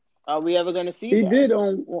 are we ever going to see that? He did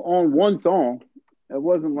on one song. It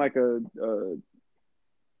wasn't like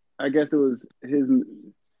I guess it was his.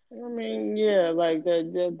 I mean, yeah, like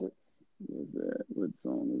that. What's that? What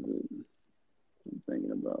song is it? I'm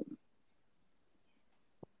thinking about.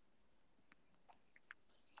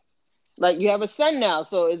 Like, you have a son now,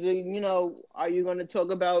 so is it, are you going to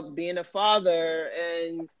talk about being a father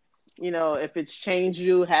and, if it's changed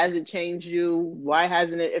you, has it changed you? Why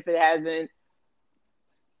hasn't it, if it hasn't?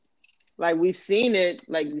 Like, we've seen it,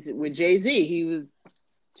 like with Jay-Z. He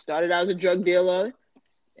started out as a drug dealer,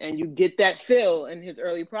 and you get that feel in his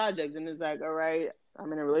early projects. And it's like, all right,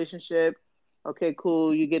 I'm in a relationship. Okay,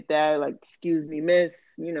 cool. You get that, like, excuse me,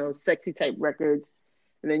 miss, sexy type records.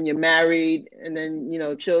 And then you're married, and then,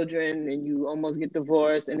 children, and you almost get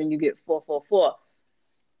divorced, and then you get 444.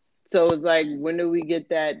 So it's like, when do we get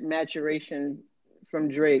that maturation from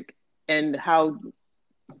Drake? And how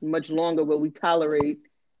much longer will we tolerate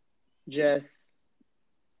just,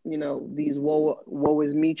 these woe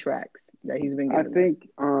is me tracks that he's been giving I think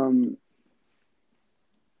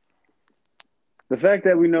the fact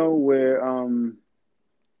that we know where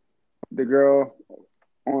the girl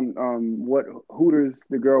on what Hooters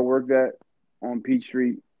the girl worked at on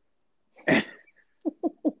Peachtree.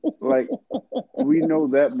 Like, we know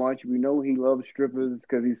that much. We know he loves strippers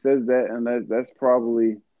because he says that, and that's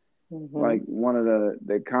probably like one of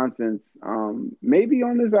the constants. Maybe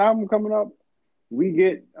on this album coming up, we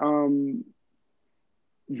get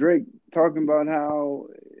Drake talking about how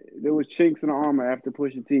there was chinks in the armor after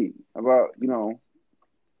Pusha T, about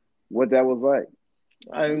what that was like.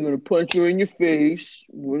 I'm gonna punch you in your face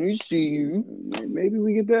when we see you. Maybe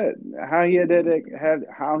we get that. How he had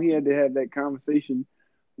to have that conversation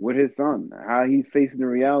with his son. How he's facing the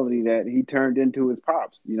reality that he turned into his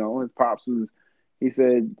pops. His pops he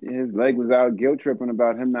said his leg was out guilt tripping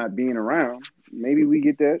about him not being around. Maybe we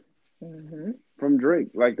get that from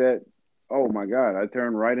Drake, like that. Oh my God, I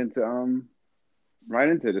turned right into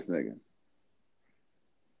this nigga.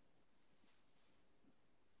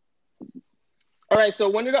 All right, so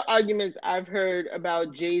one of the arguments I've heard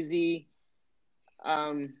about Jay-Z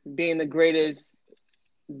being the greatest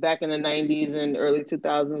back in the 90s and early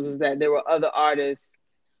 2000s was that there were other artists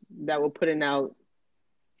that were putting out,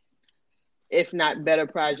 if not better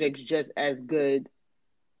projects, just as good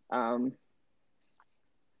as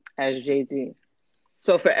Jay-Z.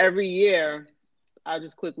 So for every year, I'll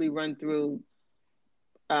just quickly run through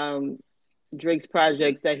Drake's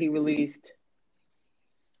projects that he released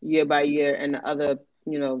year by year and the other,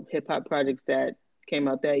 hip hop projects that came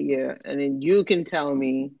out that year. And then you can tell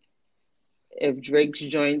me if Drake's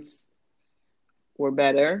joints were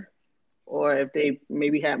better or if they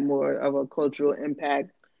maybe had more of a cultural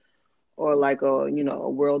impact or like a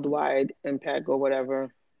worldwide impact or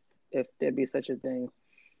whatever, if there'd be such a thing.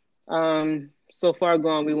 So Far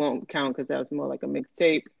Gone, we won't count because that was more like a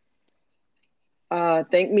mixtape.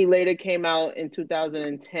 Thank Me Later came out in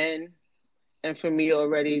 2010. And for me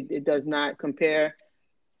already, it does not compare.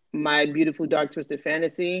 My Beautiful Dark Twisted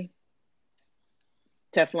Fantasy,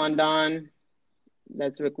 Teflon Don,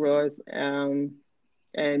 that's Rick Ross, and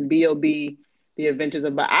B.O.B., The Adventures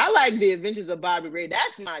of Bobby. I like The Adventures of Bobby Ray.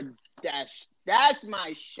 That's my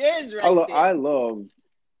shiz right there. I love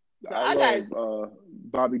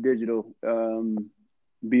Bobby Digital,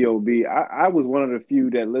 B.O.B. I was one of the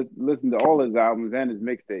few that listened to all his albums and his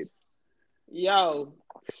mixtapes. Yo,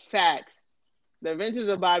 facts. The Adventures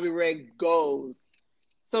of Bobby Ray goes.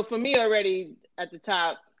 So for me already at the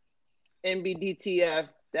top, NBDTF,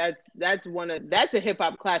 That's a hip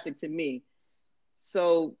hop classic to me.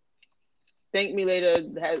 So, Thank Me Later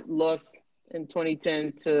had lost in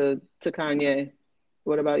 2010 to Kanye.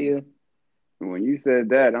 What about you? When you said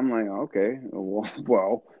that, I'm like, okay,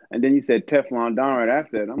 well, and then you said Teflon Don right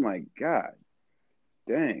after that. I'm like, God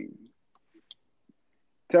dang.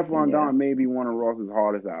 Teflon Don may be one of Ross's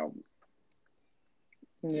hardest albums.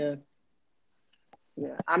 Yeah.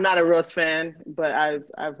 I'm not a Ross fan, but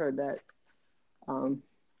I've heard that. I'm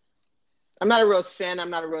not a Ross fan. I'm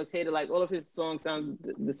not a Ross hater. Like, all of his songs sound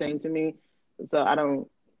the same to me, so I don't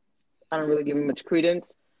really give him much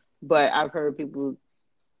credence. But I've heard people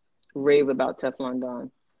rave about Teflon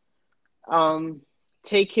Don.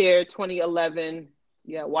 Take Care, 2011.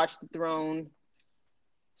 Yeah, Watch the Throne.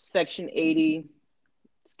 Section 80.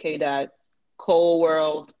 It's K. Dot. Cold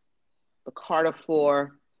World. The Carter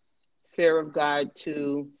 4. Fear of God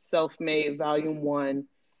 2. Self-Made Volume 1.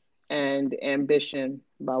 And Ambition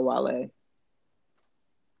by Wale.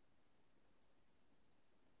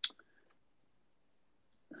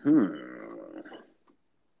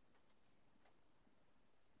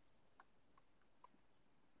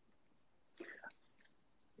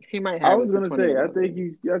 He might have. I was gonna say, I think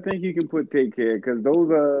you can put Take Care because those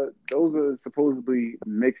are supposedly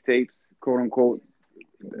mixtapes, quote unquote.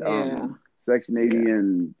 Section 80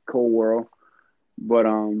 and Cold World, but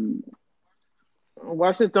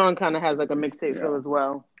Watch the Throne kind of has like a mixtape feel as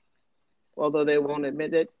well. Although they won't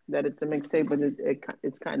admit it that it's a mixtape, but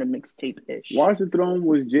it's kind of mixtape-ish. Watch the Throne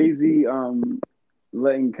was Jay-Z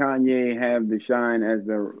letting Kanye have the shine as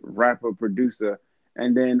the rapper producer,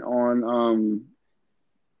 and then on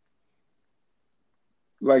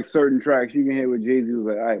like certain tracks you can hear what Jay-Z was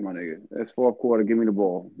like, all right, my nigga, that's fourth quarter, give me the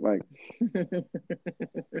ball. Like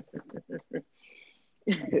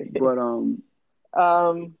but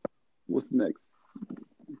what's next?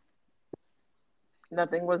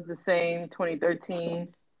 Nothing Was the Same,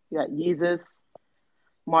 2013. You got Yeezus,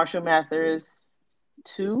 Marshall Mathers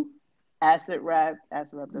 2, Acid Rap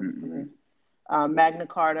doesn't Magna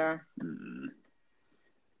Carta,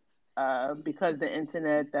 Because the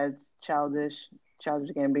Internet, that's Childish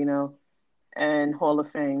Gambino, and Hall of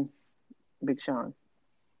Fame, Big Sean.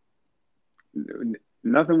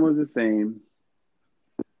 Nothing Was the Same,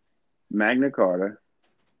 Magna Carta,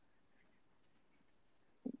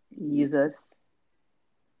 Yeezus,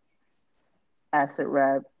 Acid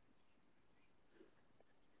Rap.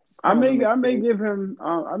 I may give him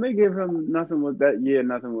Nothing Was that year.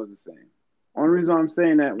 Nothing Was the Same. Only reason I'm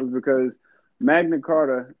saying that was because Magna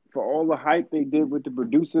Carta, for all the hype they did with the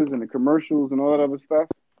producers and the commercials and all that other stuff,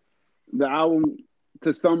 the album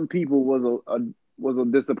to some people was a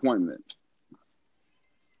disappointment.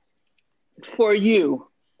 For you?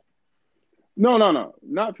 No,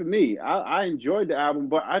 not for me. I enjoyed the album,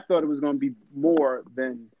 but I thought it was going to be more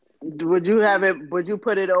than. Would you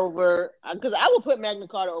put it over? Because I would put Magna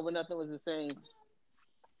Carta over Nothing Was the Same.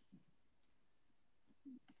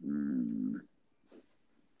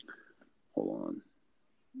 Hold on.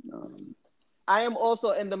 I am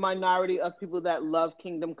also in the minority of people that love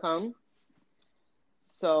Kingdom Come.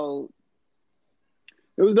 So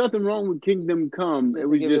there was nothing wrong with Kingdom Come. It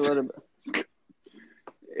was just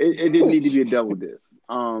it didn't need to be a double disc.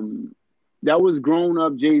 That was grown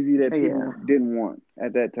up Jay-Z that people didn't want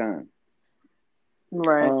at that time.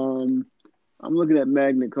 Right. I'm looking at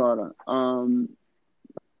Magna Carta.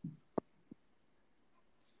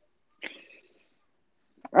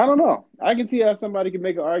 I don't know. I can see how somebody can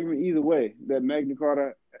make an argument either way that Magna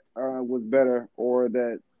Carta was better or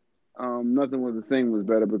that Nothing Was the Same was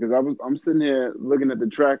better, because I'm sitting here looking at the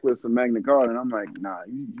track list of Magna Carta and I'm like, nah,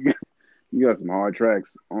 you got some hard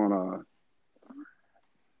tracks on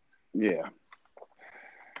yeah.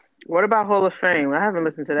 What about Hall of Fame? I haven't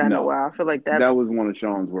listened to that in a while. I feel like that was one of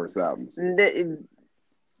Sean's worst albums.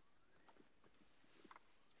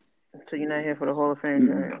 So you're not here for the Hall of Fame,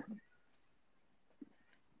 right?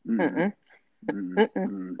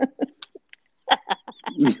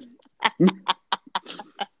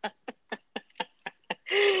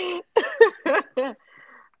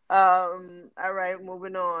 All right,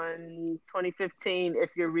 moving on. 2015.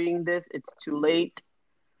 If you're reading this, it's too late.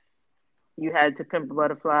 You had To Pimp a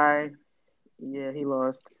Butterfly. Yeah, he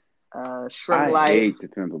lost. Shrimp Life. I hate To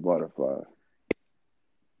Pimp a Butterfly.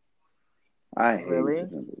 I hate really? To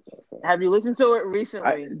Pimp a Butterfly. Have you listened to it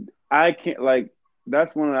recently? I can't, like,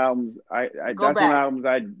 that's one of the albums one of the albums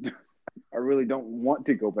I really don't want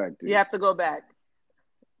to go back to. You have to go back.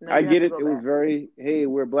 I get it. It was very, hey,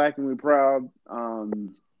 we're black and we're proud.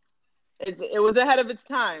 It was ahead of its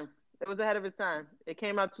time. It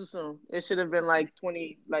came out too soon. It should have been like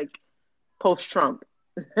post-Trump.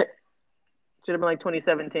 Should have been like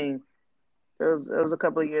 2017. It was a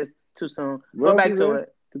couple of years too soon. What Go else back is to there?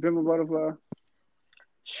 it. To Pimp a Butterfly.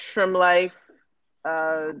 Shrimp Life,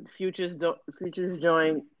 Futures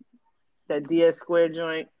joint, that DS Square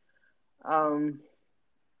joint,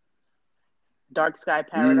 Dark Sky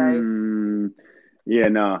Paradise. Yeah,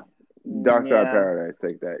 no. Dark Side Yeah. Paradise,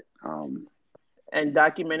 take that. And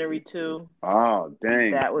Documentary 2. Oh,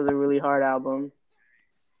 dang. That was a really hard album.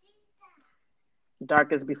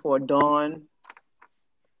 Darkest Before Dawn.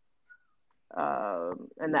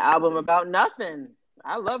 And the album About Nothing.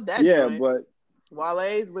 I love that joint. But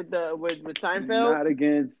Wale with Seinfeld. Not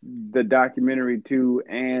against the Documentary 2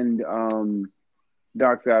 and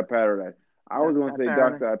Dark Side Paradise. I was going to say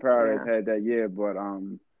Dark Side Paradise had that, but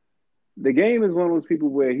The Game is one of those people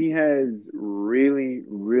where he has really,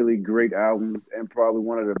 really great albums and probably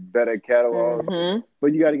one of the better catalogs. Mm-hmm.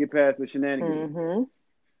 But you got to get past the shenanigans.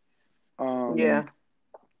 Mm-hmm.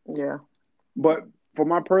 Yeah. But for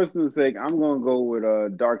my personal sake, I'm going to go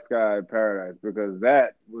with Dark Sky Paradise because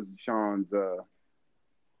that was Sean's.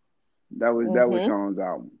 That was Sean's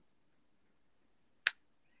album.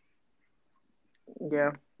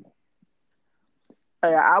 Yeah.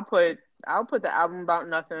 I'll put the album About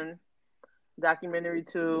Nothing, Documentary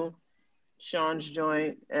 2, Sean's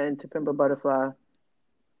joint, and To Pimp a Butterfly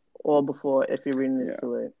all before if you're reading this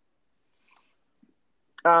to it.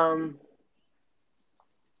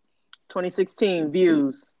 2016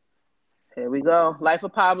 Views. Here we go. Life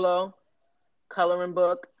of Pablo, Coloring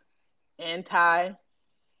Book, Anti,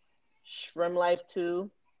 Shrimp Life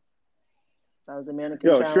 2. That was the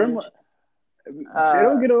Mannequin Challenge. Shrimp. They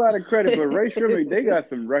don't get a lot of credit, but Ray Shrimp, they got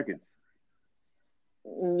some records.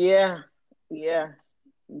 Yeah.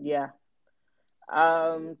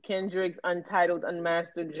 Kendrick's Untitled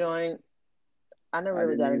Unmastered joint. I never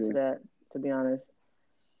really got into that, to be honest.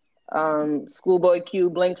 Schoolboy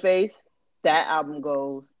Q, Blank Face. That album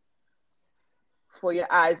goes. For Your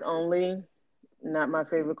Eyes Only. Not my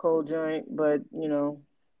favorite Cole joint, but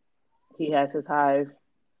he has his hive.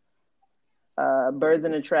 Birds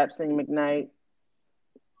in the Trap Sing McKnight.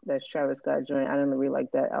 That's Travis Scott joint. I didn't really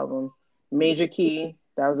like that album. Major Key.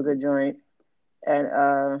 That was a good joint.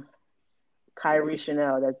 And Kyrie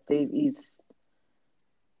Chanel. That's Dave East.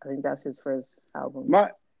 I think that's his first album.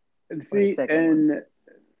 And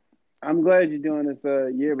I'm glad you're doing this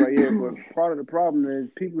year by year, but part of the problem is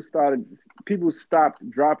people stopped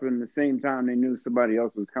dropping the same time they knew somebody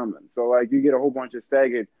else was coming. So like you get a whole bunch of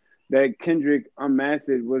staggered. That Kendrick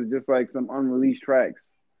Unmastered was just like some unreleased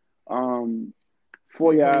tracks.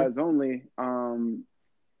 For Your Eyes Only,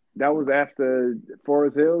 that was after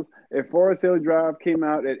Forest Hills. If Forest Hill Drive came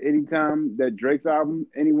out at any time that Drake's album,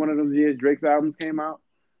 any one of those years Drake's albums came out,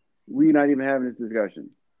 we're not even having this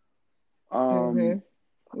discussion.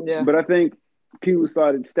 But I think people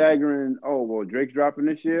started staggering, Drake's dropping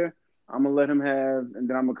this year, I'm going to let him have, and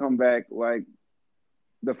then I'm going to come back like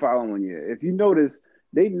the following year. If you notice,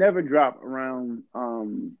 they never drop around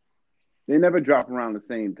the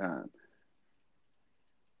same time.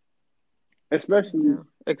 Especially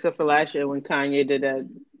except for last year when Kanye did that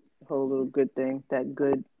whole little good thing, that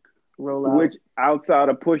good rollout. Which outside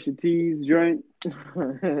of Pusha T's joint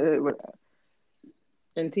and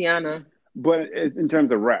Tiana. But in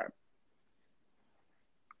terms of rap.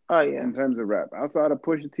 Oh yeah. In terms of rap. Outside of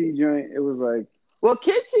Pusha T joint, it was like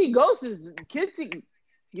Kids See Ghosts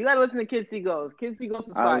you gotta listen to Kids See Ghosts. Kids See Ghosts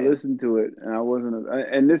was fire. I listened to it and I wasn't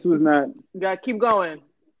and this was not you gotta keep going.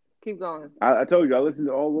 I told you I listened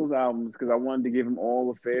to all those albums because I wanted to give them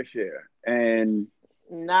all a fair share. And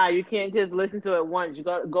nah, you can't just listen to it once. You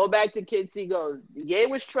go back to Kids See Ghosts. Ye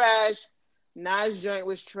was trash. Nas' joint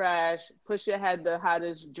was trash. Pusha had the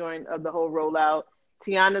hottest joint of the whole rollout.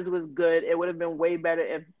 Tiana's was good. It would have been way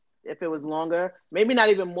better if it was longer. Maybe not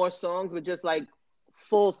even more songs, but just like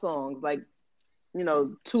full songs, like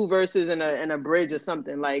 2 verses and a bridge or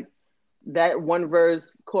something. Like that one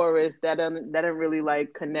verse chorus that didn't really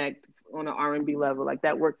like connect on an R&B level. Like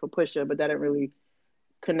that worked for Pusha, but that didn't really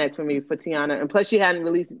connect for me for Tiana. And plus, she hadn't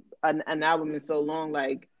released an album in so long.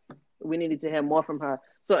 Like we needed to hear more from her.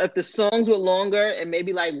 So if the songs were longer and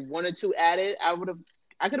maybe like 1 or 2 added, I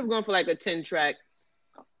could have gone for like a 10-track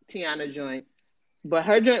Tiana joint. But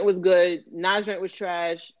her joint was good. Nas' joint was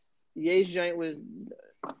trash. Ye's joint was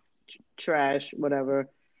trash, whatever.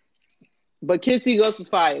 But Kids See Ghosts was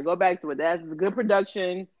fire. Go back to it. That's good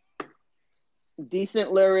production,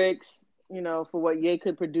 decent lyrics, for what Ye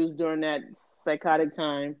could produce during that psychotic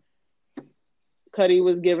time. Cudi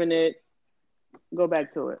was giving it. Go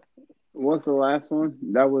back to it. What's the last one?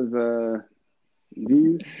 That was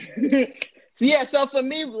Views. So for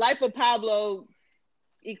me, Life of Pablo,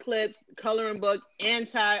 Eclipse, Coloring Book,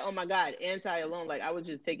 Anti. Oh my God, Anti alone. Like I would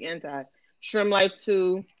just take Anti, Shrimp Life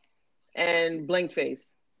 2, and Blank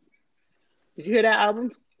Face. Did you hear that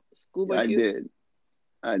album, Schoolboy Q?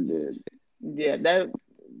 I did. Yeah, that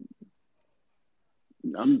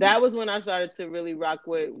was when I started to really rock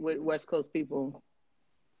with West Coast people.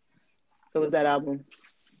 It was that album.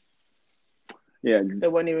 Yeah.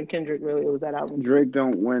 It wasn't even Kendrick, really. It was that album. Drake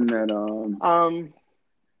don't win that.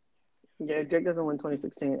 Yeah, Drake doesn't win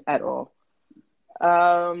 2016 at all.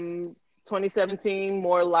 2017,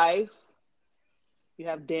 More Life. You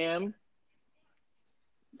have Damn.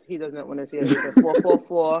 He doesn't win this year. He's a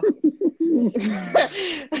 444.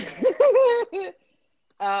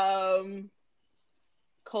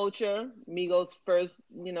 Culture, Migos' first,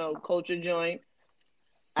 Culture joint.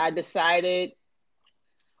 I Decided.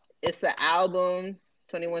 It's an album.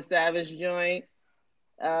 21 Savage joint.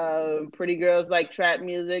 Pretty Girls Like Trap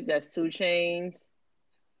Music. That's 2 Chainz.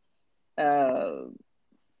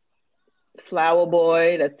 Flower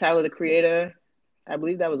Boy. That's Tyler the Creator. I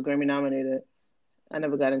believe that was Grammy nominated. I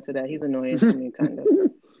never got into that. He's annoying to me, kind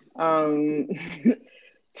of.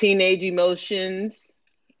 Teenage Emotions.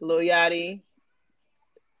 Lil Yachty.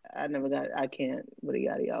 I can't with a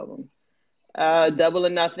Yachty album. Double or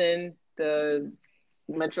Nothing. The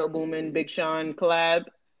Metro Boomin, Big Sean collab.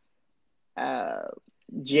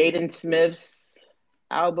 Jaden Smith's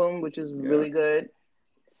album, which is really good.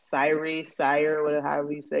 Sire, whatever,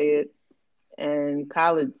 however you say it. And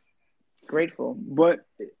Khaled, Grateful. But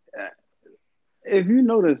if you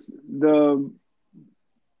notice,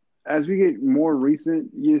 as we get more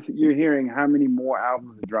recent, you're hearing how many more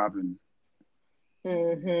albums are dropping.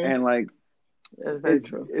 Mm-hmm. And like, that's very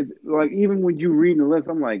true. It's like, even when you read the list,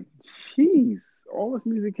 I'm like, geez, all this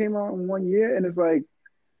music came out in 1 year, and it's like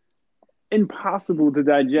impossible to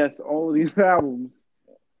digest all of these albums.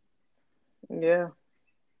 Yeah.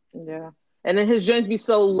 And then his joints be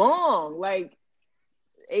so long, like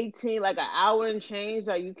 18, like an hour and change.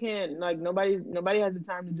 Like you can't, like nobody has the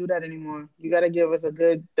time to do that anymore. You got to give us a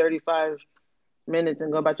good 35 minutes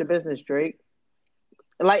and go about your business, Drake.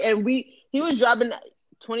 Like, and he was dropping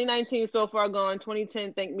 2019 So Far Gone,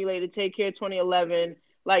 2010 Thank Me Later, Take Care, 2011.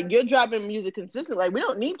 Like you're dropping music consistently. Like we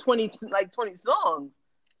don't need 20 songs.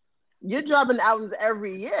 You're dropping albums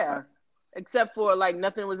every year. Except for like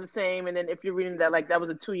Nothing Was the Same, and then if you're reading that, like that was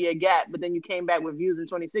a 2-year gap, but then you came back with Views in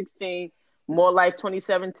 2016, More Life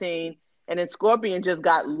 2017, and then Scorpion just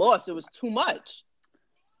got lost. It was too much.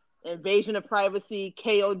 Invasion of Privacy,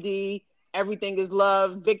 KOD, Everything Is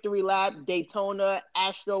Love, Victory Lap, Daytona,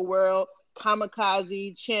 Astro World,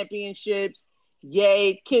 Kamikaze, Championships,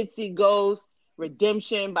 Yay, Kids See Ghost,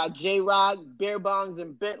 Redemption by J-Rock, Beer Bongs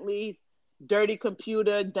and Bentleys, Dirty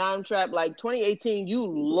Computer, Dime Trap. Like 2018, you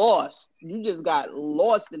lost. You just got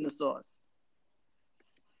lost in the sauce.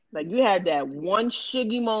 Like you had that one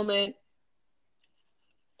Shiggy moment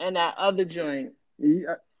and that other joint.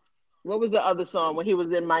 Yeah. What was the other song when he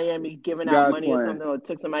was in Miami giving out money or something, or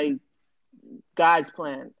took somebody's God's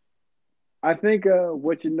Plan? I think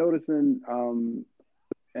what you're noticing,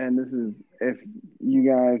 and this is, if you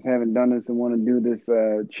guys haven't done this and want to do this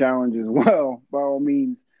challenge as well, by all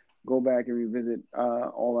means, go back and revisit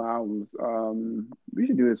all the albums. We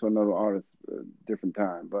should do this with another artist different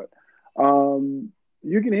time. But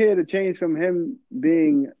you can hear the change from him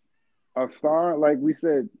being a star, like we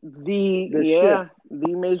said. The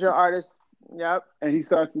major artist. Yep. And he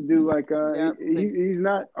starts to do like, he's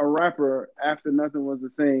not a rapper after Nothing Was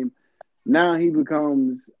the Same. Now he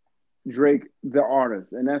becomes Drake, the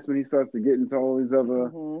artist. And that's when he starts to get into all these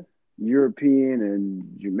other European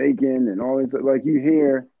and Jamaican and all this, like you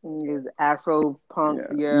hear his Afro punk.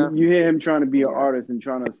 You hear him trying to be an artist and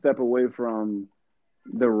trying to step away from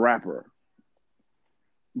the rapper,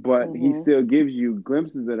 but he still gives you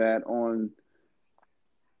glimpses of that on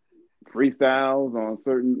freestyles, on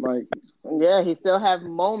certain he still have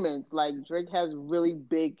moments. Like Drake has really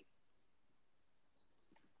big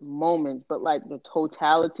moments, but like the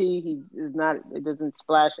totality, he is not. It doesn't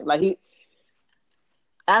splash like he.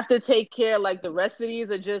 After Take Care, like the rest of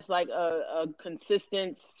these are just like a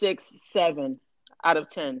consistent 6, 7 out of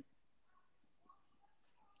 10.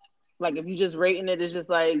 Like if you just rating it, it's just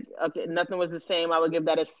like, okay, Nothing Was the Same, I would give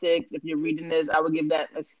that a 6. If you're reading this, I would give that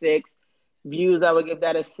a 6. Views, I would give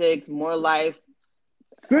that a 6. More Life,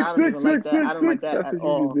 6. I don't like that That's at what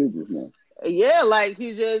all. You just did just now. Yeah, like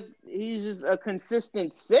he's just a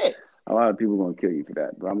consistent 6. A lot of people are gonna kill you for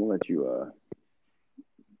that, but I'm gonna let you.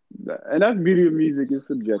 And that's the beauty of music, is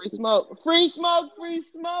subjective. Free smoke.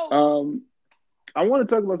 I want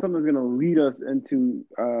to talk about something that's going to lead us into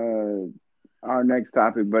our next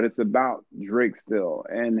topic, but it's about Drake still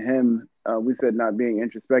and him. We said not being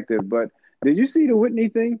introspective, but did you see the Whitney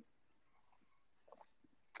thing?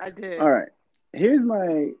 I did. All right. Here's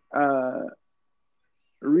my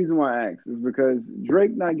reason why I asked is because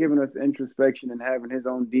Drake not giving us introspection and having his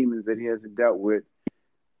own demons that he hasn't dealt with.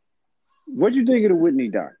 What'd you think of the Whitney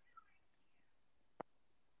doc?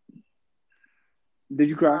 Did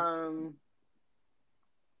you cry?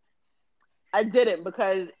 I didn't,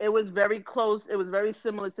 because it was very close. It was very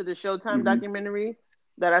similar to the Showtime documentary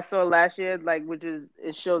that I saw last year, like, which is,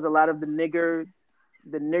 it shows a lot of the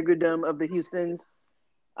niggerdom of the Houstons.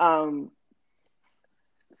 So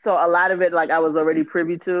a lot of it, like, I was already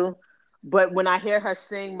privy to, but when I hear her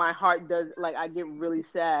sing, my heart does, like, I get really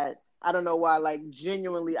sad. I don't know why, like,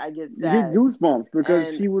 genuinely, I get sad. You get goosebumps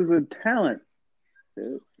because she was a talent.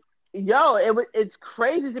 Yo, it's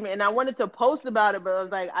crazy to me, and I wanted to post about it, but I was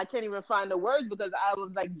like, I can't even find the words because I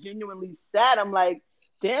was like genuinely sad. I'm like,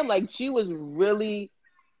 damn, like she was really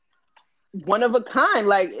one of a kind.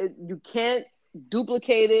 Like you can't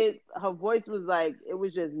duplicate it. Her voice was like, it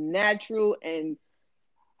was just natural, and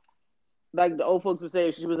like the old folks would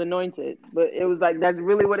say, she was anointed. But it was like, that's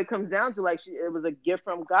really what it comes down to. Like it was a gift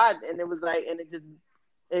from God, and it was like, and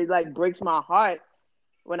it like breaks my heart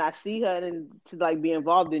when I see her and to like be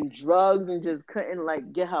involved in drugs and just couldn't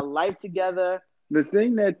like get her life together. The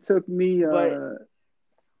thing that took me, and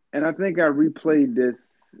I think I replayed this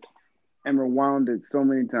and rewound it so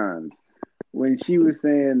many times, when she was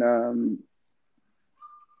saying,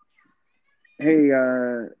 hey,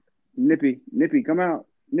 Nippy, come out,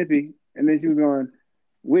 Nippy. And then she was on,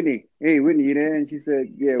 Whitney, hey, Whitney, you there? And she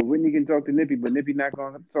said, yeah, Whitney can talk to Nippy, but Nippy not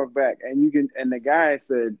going to talk back. And the guy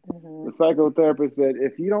said, the psychotherapist said,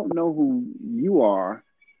 if you don't know who you are,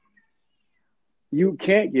 you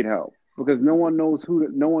can't get help because no one knows who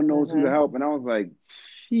to help. And I was like,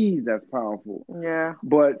 geez, that's powerful. Yeah.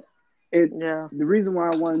 But the reason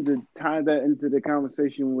why I wanted to tie that into the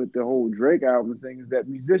conversation with the whole Drake album thing is that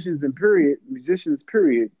musicians,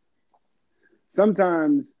 period,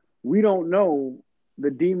 sometimes we don't know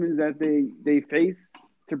the demons that they face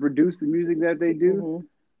to produce the music that they do.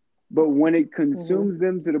 But when it consumes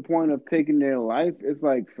them to the point of taking their life, it's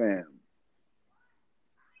like, fam.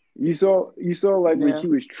 You saw like when she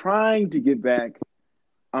was trying to get back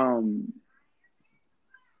and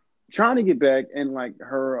like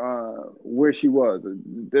her where she was.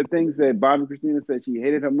 The things that Bobby Christina said, she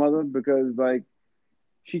hated her mother because like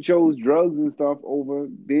she chose drugs and stuff over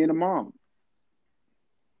being a mom.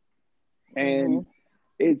 And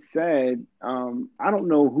it's sad. I don't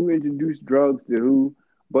know who introduced drugs to who,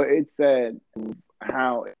 but it's sad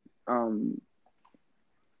how it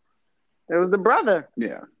was the brother.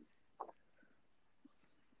 Yeah.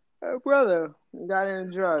 Her brother got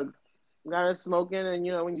into drugs. Got into smoking, and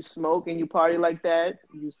you know, when you smoke and you party like that,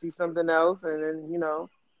 you see something else, and then, you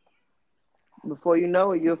know, before you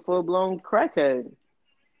know it, you're a full-blown crackhead.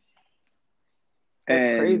 That's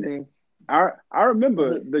crazy. I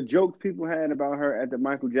remember the jokes people had about her at the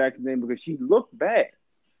Michael Jackson thing because she looked bad.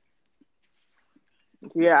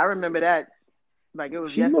 Yeah, I remember that. Like it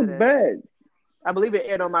was yesterday. She looked bad. I believe it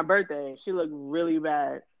aired on my birthday. She looked really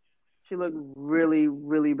bad. She looked really,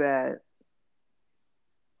 really bad.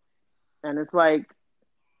 And it's like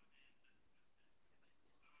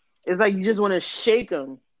you just want to shake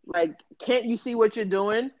them. Like, can't you see what you're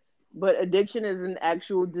doing? But addiction is an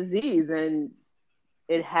actual disease, and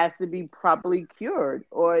it has to be properly cured,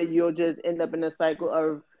 or you'll just end up in a cycle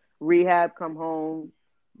of rehab, come home,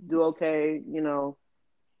 do okay, you know,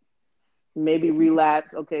 maybe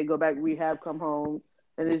relapse, okay, go back, rehab, come home.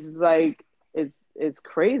 And it's just like, it's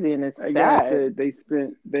crazy, and it's sad. Guy said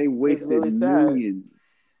they wasted really millions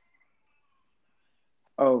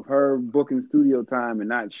of her booking studio time and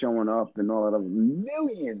not showing up and all that other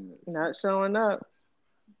millions. Not showing up.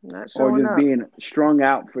 Or just being strung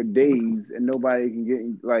out for days and nobody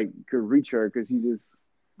can could reach her because she just.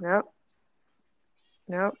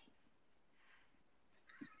 Yep.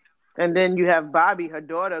 And then you have Bobby, her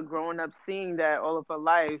daughter, growing up seeing that all of her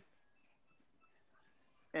life,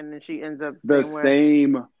 and then she ends up the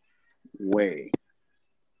same way.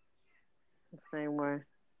 The same way.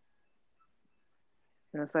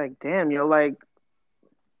 And it's like, damn, yo, like,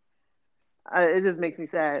 it just makes me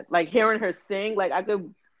sad. Like hearing her sing, like I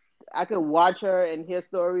could watch her and hear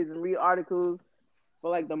stories and read articles, but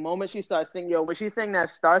like the moment she starts singing, yo, when she sang that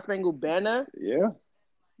Star Spangled Banner,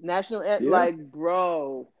 national anthem, like,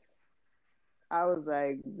 bro, I was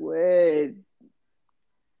like, wait,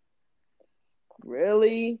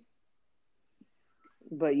 really?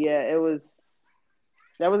 But yeah, it was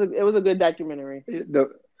a good documentary.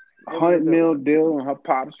 100 mil deal, and her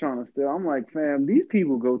pop's trying to steal. I'm like, fam, these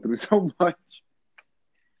people go through so much.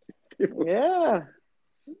 Yeah.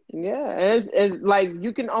 Yeah, and it's like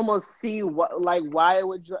you can almost see what like why it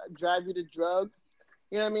would drive you to drugs.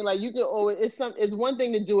 You know what I mean? Like you can always it's one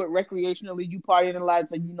thing to do it recreationally. You party in the lights,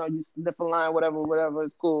 so you sniff a line, whatever,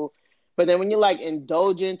 it's cool. But then when you're like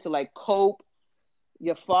indulgent to like cope,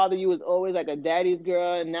 your father, you was always like a daddy's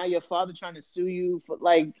girl, and now your father trying to sue you for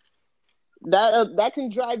like that can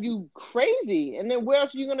drive you crazy. And then where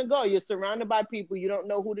else are you gonna go? You're surrounded by people you don't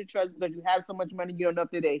know who to trust because you have so much money. You don't know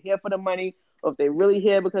if they're here for the money or if they're really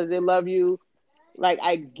here because they love you. Like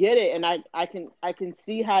I get it, and I can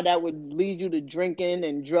see how that would lead you to drinking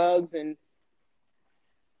and drugs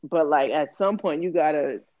but like at some point you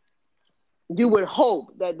would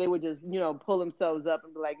hope that they would just pull themselves up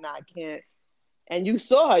and be like, nah, I can't. And you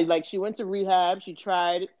saw her, like she went to rehab, she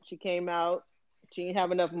tried, she came out, she didn't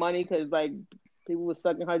have enough money because like people were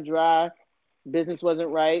sucking her dry, business wasn't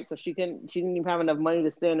right, so she didn't even have enough money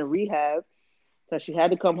to stay in the rehab, so she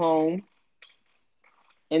had to come home.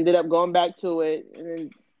 Ended up going back to it and then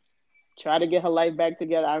try to get her life back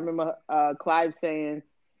together. I remember Clive saying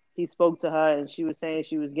he spoke to her and she was saying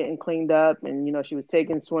she was getting cleaned up and she was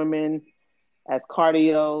taking swimming as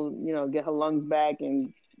cardio, get her lungs back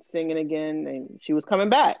and singing again, and she was coming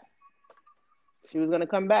back. She was gonna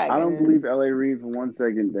come back. I don't believe L.A. Reid for 1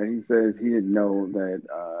 second that he says he didn't know that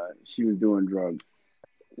she was doing drugs.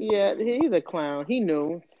 Yeah, he's a clown. He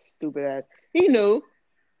knew, stupid ass. He knew.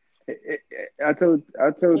 I told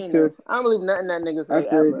Tiff. I don't believe nothing that nigga said. I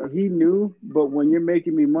said ever. He knew, but when you're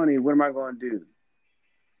making me money, what am I going to do?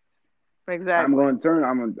 Exactly. I'm going to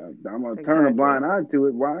turn a blind eye to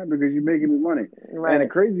it. Why? Because you're making me money. Right. And the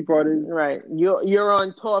crazy part is, right, you're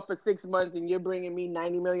on tour for 6 months and you're bringing me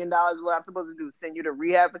 $90 million. What I'm supposed to do? Send you to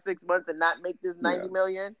rehab for 6 months and not make this $90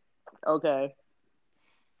 million? Okay.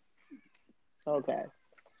 That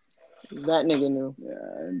nigga knew.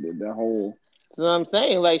 Yeah, and the whole. So I'm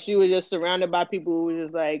saying, like, she was just surrounded by people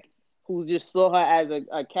who just saw her as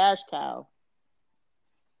a cash cow.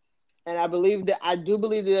 And I do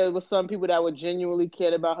believe that there was some people that would genuinely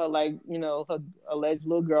cared about her, like, her alleged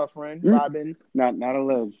little girlfriend, Robin. Not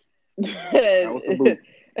alleged. That was her boo.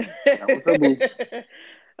 That was her boo.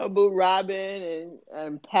 Her boo, Robin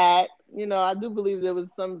and Pat. I do believe there was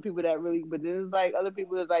some people that really, but then it's like other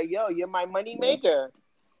people that's like, yo, you're my money maker.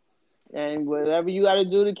 And whatever you got to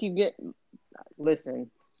do to keep getting,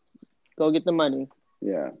 listen, go get the money.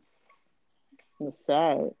 Yeah. It's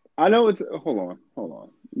sad. I know it's, hold on.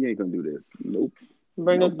 You ain't going to do this. Nope.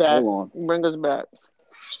 Bring us back. Hold on. Bring us back.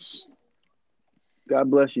 God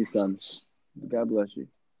bless you, sons. God bless you.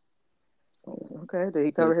 Okay, did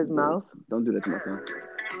he cover his mouth? Don't do that to my son.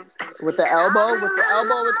 With the elbow?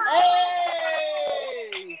 Hey!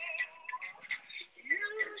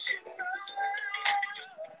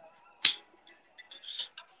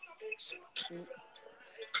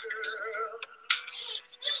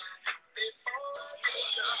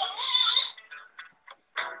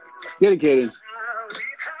 Dedicated.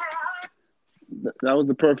 That was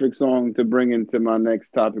the perfect song to bring into my next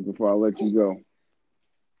topic before I let you go.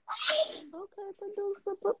 Okay,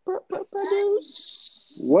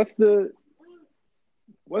 produce. What's the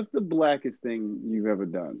blackest thing you've ever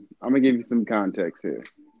done? I'm gonna give you some context here.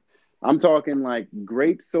 I'm talking like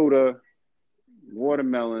grape soda,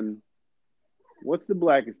 watermelon. What's the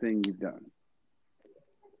blackest thing you've done?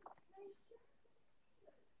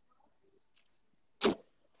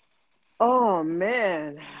 Oh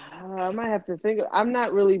man, I might have to think. I'm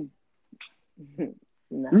not really.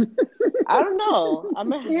 No. I don't know.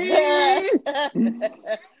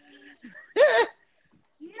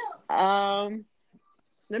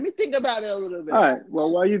 Let me think about it a little bit. All right.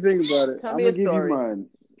 Well, while you think about it, I'm gonna give you mine.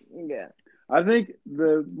 Yeah. I think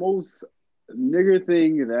the most nigger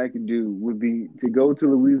thing that I could do would be to go to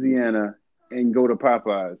Louisiana and go to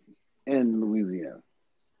Popeyes in Louisiana.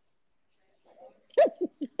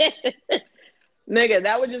 Nigga,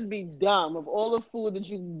 that would just be dumb. Of all the food that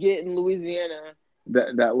you can get in Louisiana.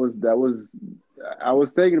 That was I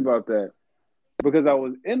was thinking about that because I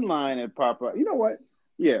was in line at Popeyes. You know what?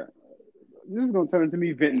 Yeah. This is gonna turn into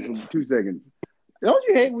me venting for 2 seconds. Don't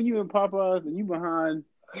you hate when you in Popeyes and you behind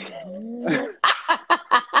you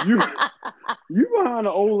behind an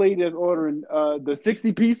old lady that's ordering the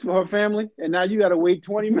 60 piece for her family, and now you gotta wait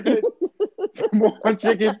 20 minutes for more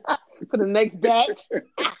chicken for the next batch.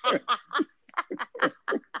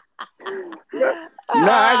 Now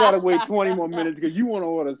I gotta wait 20 more minutes because you want to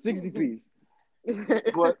order 60 piece.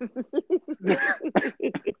 But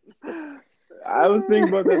I was thinking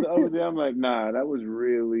about that the other day. I'm like, nah, that was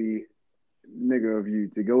really nigga of you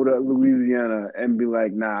to go to Louisiana and be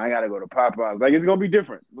like, nah, I gotta go to Popeyes. Like, it's gonna be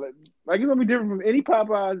different. Like, it's gonna be different from any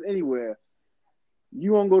Popeyes anywhere.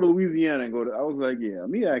 You won't go to Louisiana and go to. I was like, yeah.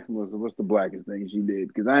 Me asking what's the blackest thing she did,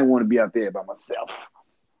 because I didn't want to be out there by myself.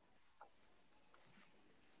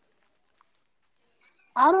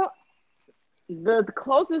 The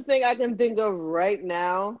closest thing I can think of right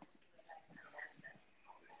now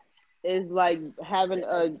is like having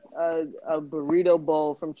a burrito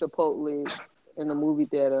bowl from Chipotle in the movie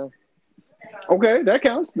theater. Okay, that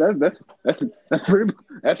counts. That's pretty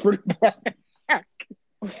black.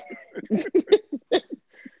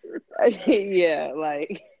 Yeah,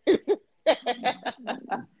 like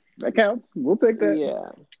that counts. We'll take that.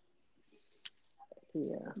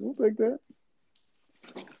 Yeah, we'll take that.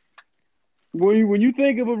 When you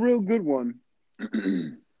think of a real good one,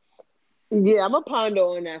 yeah, I'm a ponder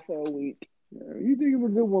on that for a week. When you think of a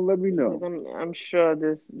good one, let me know. I'm sure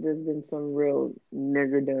there's been some real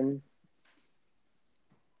niggerdom.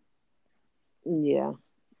 Yeah,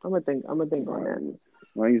 I'm gonna think on that.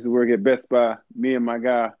 When I used to work at Best Buy, me and my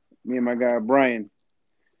guy Brian,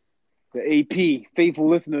 the AP, faithful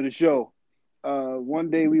listener to the show. One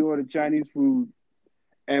day we ordered Chinese food,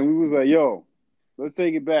 and we was like, "Yo, let's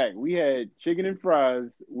take it back." We had chicken and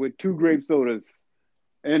fries with 2 grape sodas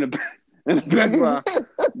in a Best Buy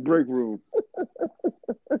break room.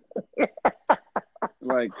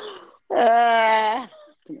 Like, that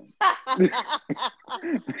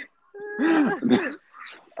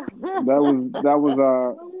was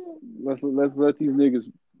let's let these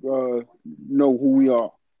niggas know who we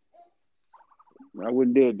are. I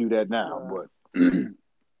wouldn't dare do that now, but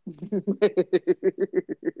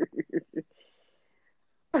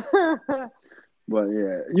but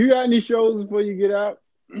yeah. You got any shows before you get out?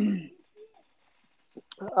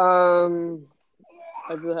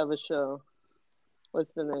 I do have a show.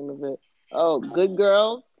 What's the name of it? Oh, Good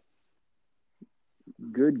Girls.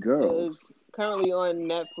 Good Girls. It's currently on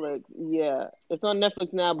Netflix. Yeah, it's on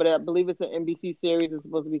Netflix now, but I believe it's an NBC series. It's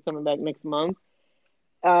supposed to be coming back next month.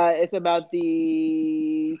 It's about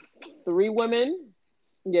the 3 women.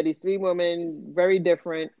 Yeah, these 3 women, very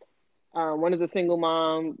different. One is a single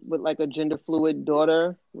mom with like a gender fluid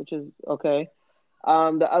daughter, which is okay.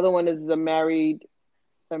 The other one is a married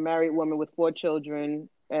woman with 4 children,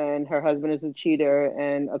 and her husband is a cheater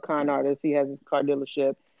and a con artist. He has his car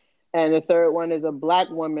dealership. And the third one is a black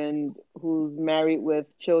woman who's married with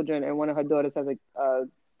children, and one of her daughters has a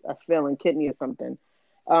failing kidney or something.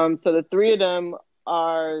 So the 3 of them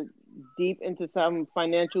are deep into some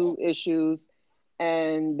financial issues,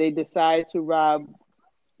 and they decide to rob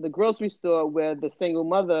the grocery store where the single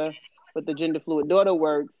mother with the gender fluid daughter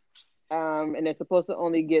works. And they're supposed to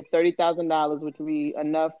only get $30,000, which would be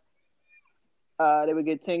enough. They would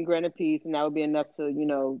get 10 grand a piece, and that would be enough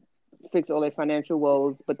to, fix all their financial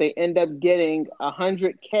woes. But they end up getting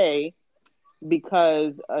 $100K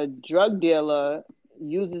because a drug dealer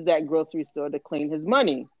uses that grocery store to clean his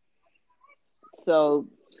money. So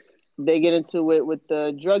they get into it with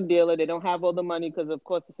the drug dealer. They don't have all the money because, of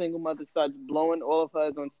course, the single mother starts blowing all of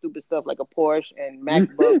hers on stupid stuff like a Porsche and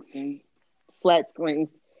MacBooks and flat screens.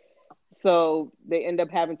 So they end up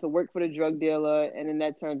having to work for the drug dealer, and then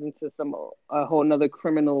that turns into a whole nother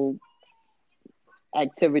criminal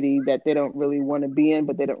activity that they don't really want to be in,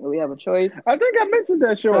 but they don't really have a choice. I think I mentioned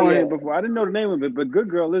that show on here before. I didn't know the name of it, but Good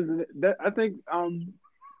Girl, isn't it? That I think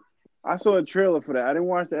I saw a trailer for that. I didn't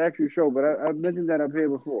watch the actual show, but I mentioned that up here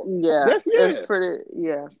before. Yeah, it's pretty.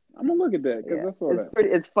 Yeah, I'm gonna look at that because I saw that.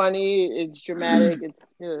 It's funny. It's dramatic.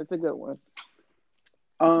 It's a good one.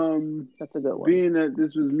 That's a good one. Being that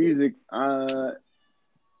this was music,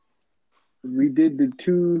 we did the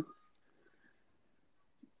two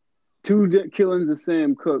killings of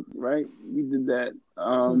Sam Cooke, right? We did that.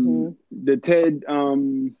 The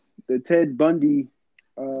Ted Bundy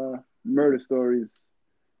murder stories.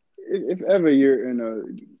 If ever you're in a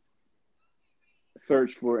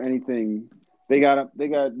search for anything, they got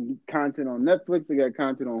content on Netflix, they got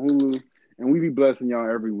content on Hulu, and we be blessing y'all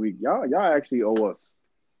every week. Y'all actually owe us.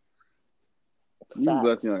 We be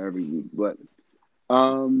blessing y'all every week. But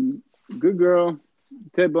Good Girl,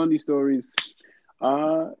 Ted Bundy stories.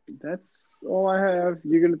 That's all I have.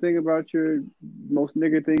 You're gonna think about your most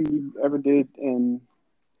nigger thing you ever did, and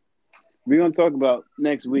we're gonna talk about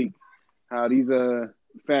next week how these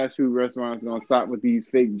fast food restaurants are gonna stop with these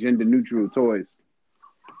fake gender neutral toys.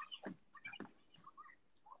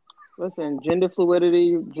 Listen, gender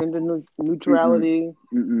fluidity, gender neutrality.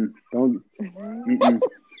 Don't.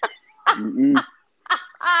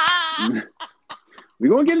 We're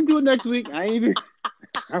gonna get into it next week.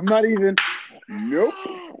 I'm not even. Nope.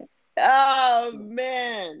 Oh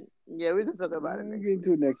man. Yeah, We can talk about it. We'll get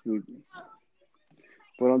into it next week.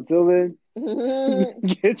 But until then,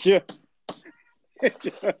 get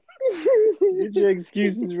your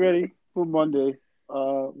excuses ready for Monday.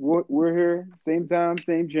 We're here, same time,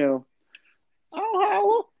 same channel.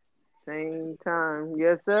 Same time,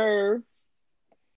 yes, sir.